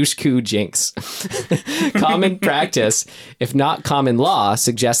Dushku jinx. Common practice, if not common law,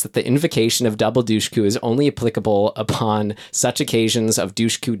 suggests that the invocation of Double Dushku is only applicable upon such occasions of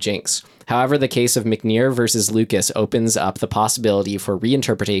Dushku jinx. However, the case of McNear versus Lucas opens up the possibility for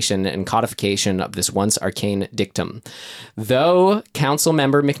reinterpretation and codification of this once arcane dictum. Though Council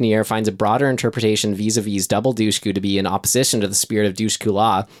Member McNear finds a broader interpretation vis-a-vis Double Dushku to be in opposition to the spirit of Dushku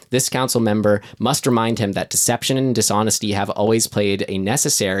law, this Council Member must remind him that deception and dishonesty have always played a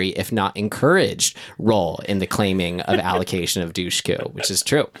necessary, if not encouraged, role in the claiming of allocation of Dushku, which is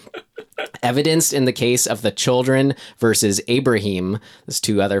true. Evidenced in the case of the Children versus Ibrahim, those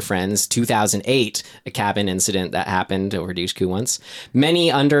two other friends, 2008, a cabin incident that happened over Dushku once.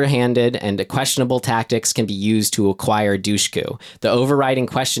 Many underhanded and questionable tactics can be used to acquire Dushku. The overriding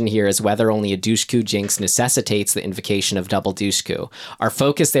question here is whether only a Dushku jinx necessitates the invocation of Double Dushku. Our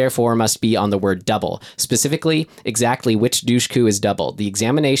focus, therefore, must be on the word double. Specifically, exactly which Dushku is double. The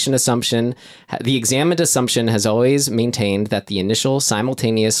examined assumption has always maintained that the initial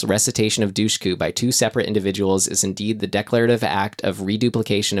simultaneous recitation of Dushku by two separate individuals is indeed the declarative act of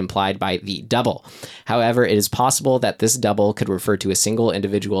reduplication implied by the double. However, it is possible that this double could refer to a single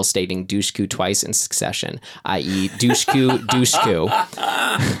individual stating Dushku twice in succession, i.e. Dushku, Dushku.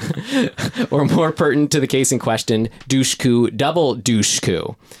 Or more pertinent to the case in question, Dushku, Double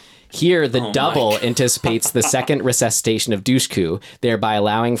Dushku. Here, the double anticipates the second resuscitation of Dushku, thereby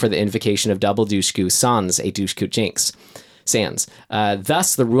allowing for the invocation of Double Dushku sans a Dushku jinx. Sans.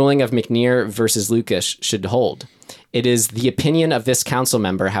 Thus, the ruling of McNear versus Lucas should hold. It is the opinion of this council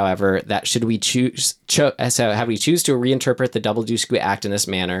member, however, that should we choose to reinterpret the Double Dushku Act in this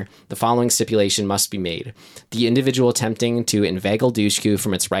manner, the following stipulation must be made. The individual attempting to inveigle Dushku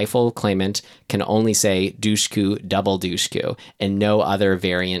from its rightful claimant can only say Dushku, Double Dushku, and no other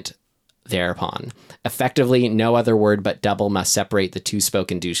variant thereupon. Effectively, no other word but double must separate the two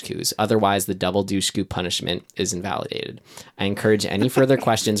spoken Dushkus. Otherwise, the Double Dushku punishment is invalidated. I encourage any further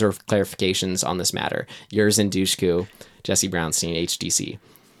questions or clarifications on this matter. Yours in Dushku, Jesse Brownstein, HDC.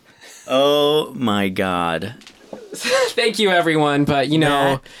 Oh my God. Thank you, everyone. But,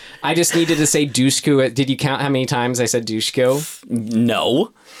 I just needed to say Dushku. Did you count how many times I said Dushku?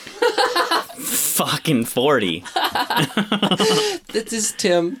 No. Fucking 40. This is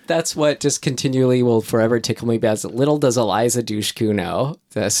Tim. That's what just continually will forever tickle me. As little does Eliza Dushku know.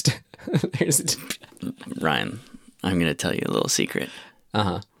 Ryan, I'm going to tell you a little secret.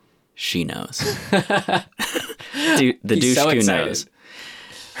 Uh-huh. She knows. The Dushku so knows.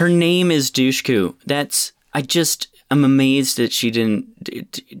 Her name is Dushku. I'm amazed that she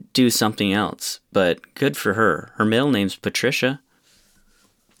didn't do something else. But good for her. Her middle name's Patricia.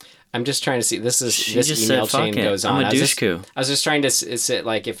 I'm just trying to see. This just email said, chain goes on. I'm a Dushku. I was just trying to sit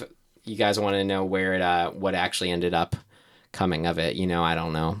like if you guys want to know where it what actually ended up coming of it. I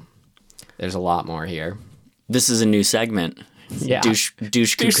don't know. There's a lot more here. This is a new segment. Yeah.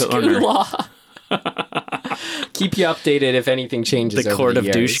 Dushku corner. Law. Keep you updated if anything changes. The court of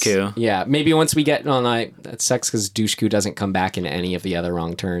years. Dushku. Yeah, maybe once we get on, that sucks because Dushku doesn't come back in any of the other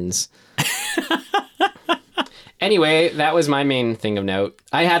wrong turns. Anyway, that was my main thing of note.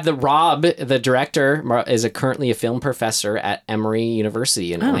 I had Rob, the director, is currently a film professor at Emory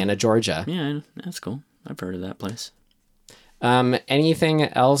University in Atlanta, Georgia. Yeah, that's cool. I've heard of that place. Anything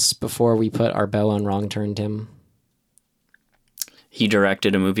else before we put our bow on wrong turn, Tim? He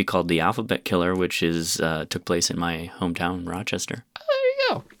directed a movie called The Alphabet Killer, which took place in my hometown, Rochester. There you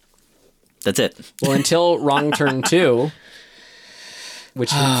go. That's it. Well, until Wrong Turn 2,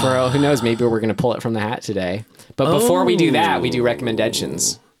 which for who knows, maybe we're going to pull it from the hat today. But before we do that, we do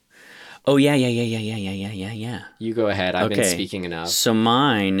recommendations. Oh, yeah. You go ahead. I've been speaking enough. So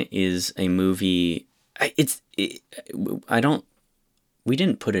mine is a movie. We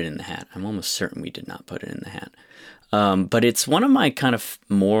didn't put it in the hat. I'm almost certain we did not put it in the hat. But it's one of my kind of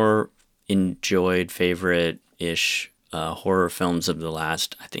more enjoyed favorite-ish horror films of the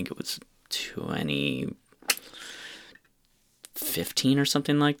last, I think it was 2015 or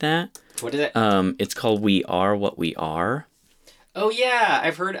something like that. What is it? It's called We Are What We Are. Oh yeah,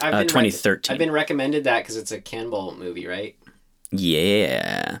 I've heard. I've been 2013. I've been recommended that because it's a cannibal movie, right?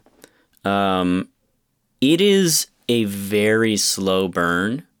 Yeah. It is a very slow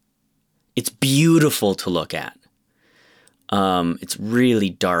burn. It's beautiful to look at. It's really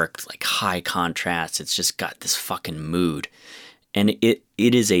dark, like high contrast. It's just got this fucking mood. And it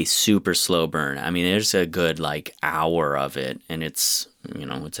is a super slow burn. I mean, there's a good like hour of it, and it's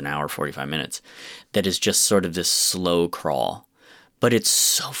an hour 45 minutes that is just sort of this slow crawl. But it's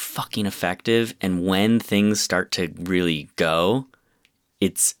so fucking effective, and when things start to really go,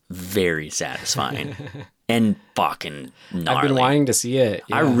 it's very satisfying and fucking gnarly. I've been wanting to see it.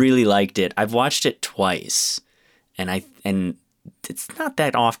 I really liked it. I've watched it twice, and it's not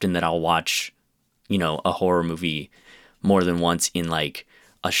that often that I'll watch, a horror movie more than once in like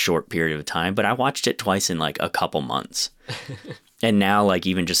a short period of time, but I watched it twice in like a couple months. And now, like,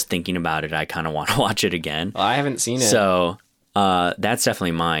 even just thinking about it, I kind of want to watch it again. Well, I haven't seen it. So that's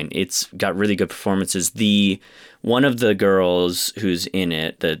definitely mine. It's got really good performances. One of the girls who's in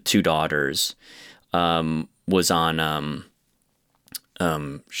it, the two daughters, was on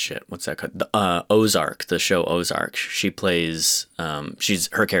what's that called? Ozark, the show Ozark. She plays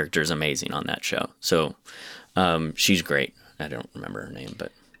her character is amazing on that show. So she's great. I don't remember her name,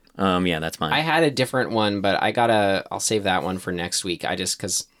 but yeah, that's mine. I had a different one, but I'll save that one for next week.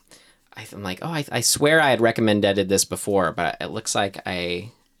 Because I'm like, I swear I had recommended this before, but it looks like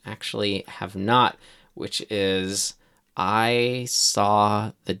I actually have not, which is I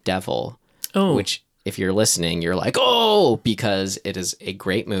Saw the Devil. Oh. Which, if you're listening, you're like, oh, because it is a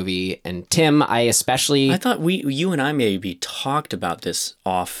great movie. And Tim, I thought you and I maybe talked about this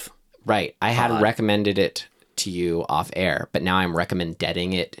off. Right. I had recommended it to you off air, but now I'm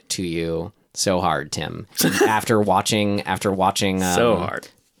recommending it to you so hard, Tim. after watching So hard.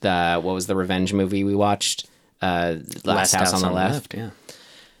 What was the revenge movie we watched? Last House on the Left. Yeah.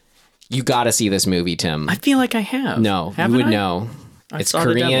 You got to see this movie, Tim. I feel like I have. No, you would know. It's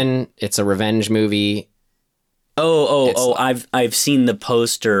Korean. It's a revenge movie. I've seen the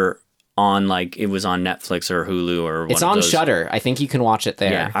poster on, like, it was on Netflix or Hulu or one It's of on those. Shudder. I think you can watch it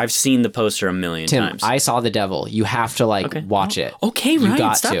there. Yeah, I've seen the poster a million Tim, times. I Saw the Devil. You have to watch it. Okay, you right.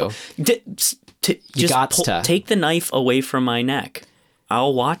 Got Stop. to. Take the knife away from my neck.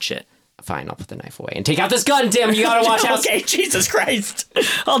 I'll watch it. Fine, I'll put the knife away and take out this gun, Tim. You gotta watch House. Okay, Jesus Christ.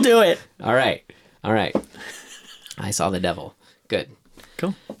 I'll do it. All right. I Saw the Devil. Good.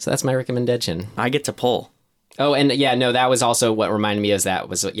 Cool. So that's my recommendation. I get to pull. Oh, and yeah, no, that was also what reminded me here's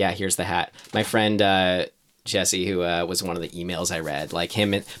the hat. My friend Jesse, who was one of the emails I read, like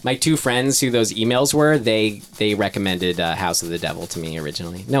him and my two friends who those emails were, they recommended House of the Devil to me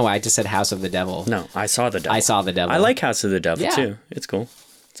originally. No, I just said House of the Devil. No, I Saw the Devil. I Saw the Devil. I like House of the Devil, Yeah. too. It's cool.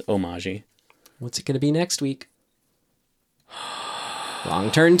 It's homage-y. What's it going to be next week?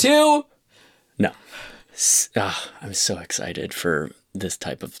 Long Turn 2? No. I'm so excited for this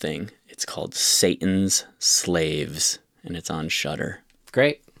type of thing. It's called Satan's Slaves, and it's on Shudder.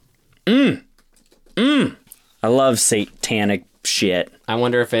 Great. I love satanic shit. I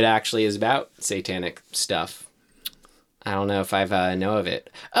wonder if it actually is about satanic stuff. I don't know if I've know of it.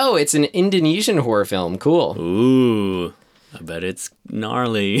 Oh, it's an Indonesian horror film. Cool. Ooh, I bet it's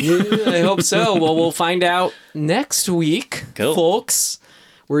gnarly. I hope so. Well, we'll find out next week, Cool. folks.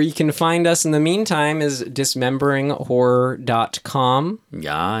 Where you can find us in the meantime is dismemberinghorror.com.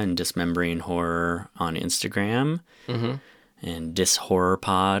 Yeah, and Dismembering Horror on Instagram. Mm-hmm. And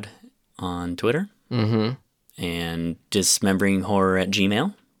DisHorrorPod on Twitter. Mm-hmm. And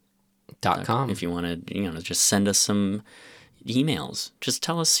dismemberinghorror@gmail.com. .com. If you want to, just send us some emails. Just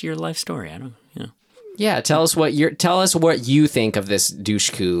tell us your life story. Yeah, tell us what you think of this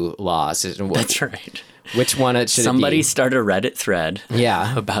douche-coup law. That's right. Which one it should Somebody be. start a Reddit thread.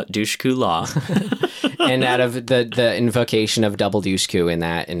 Yeah. About douche-coup law. And out of the invocation of double douche-coup in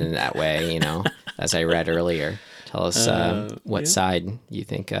that way, as I read earlier. Tell us what side you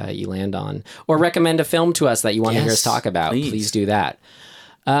think you land on. Or recommend a film to us that you want to hear us talk about. Please do that.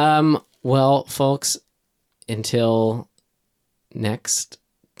 Well, folks, until next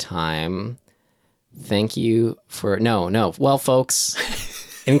time, thank you for... No. Well, folks,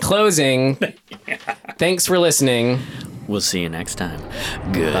 in closing, thanks for listening. We'll see you next time.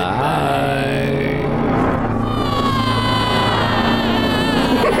 Goodbye.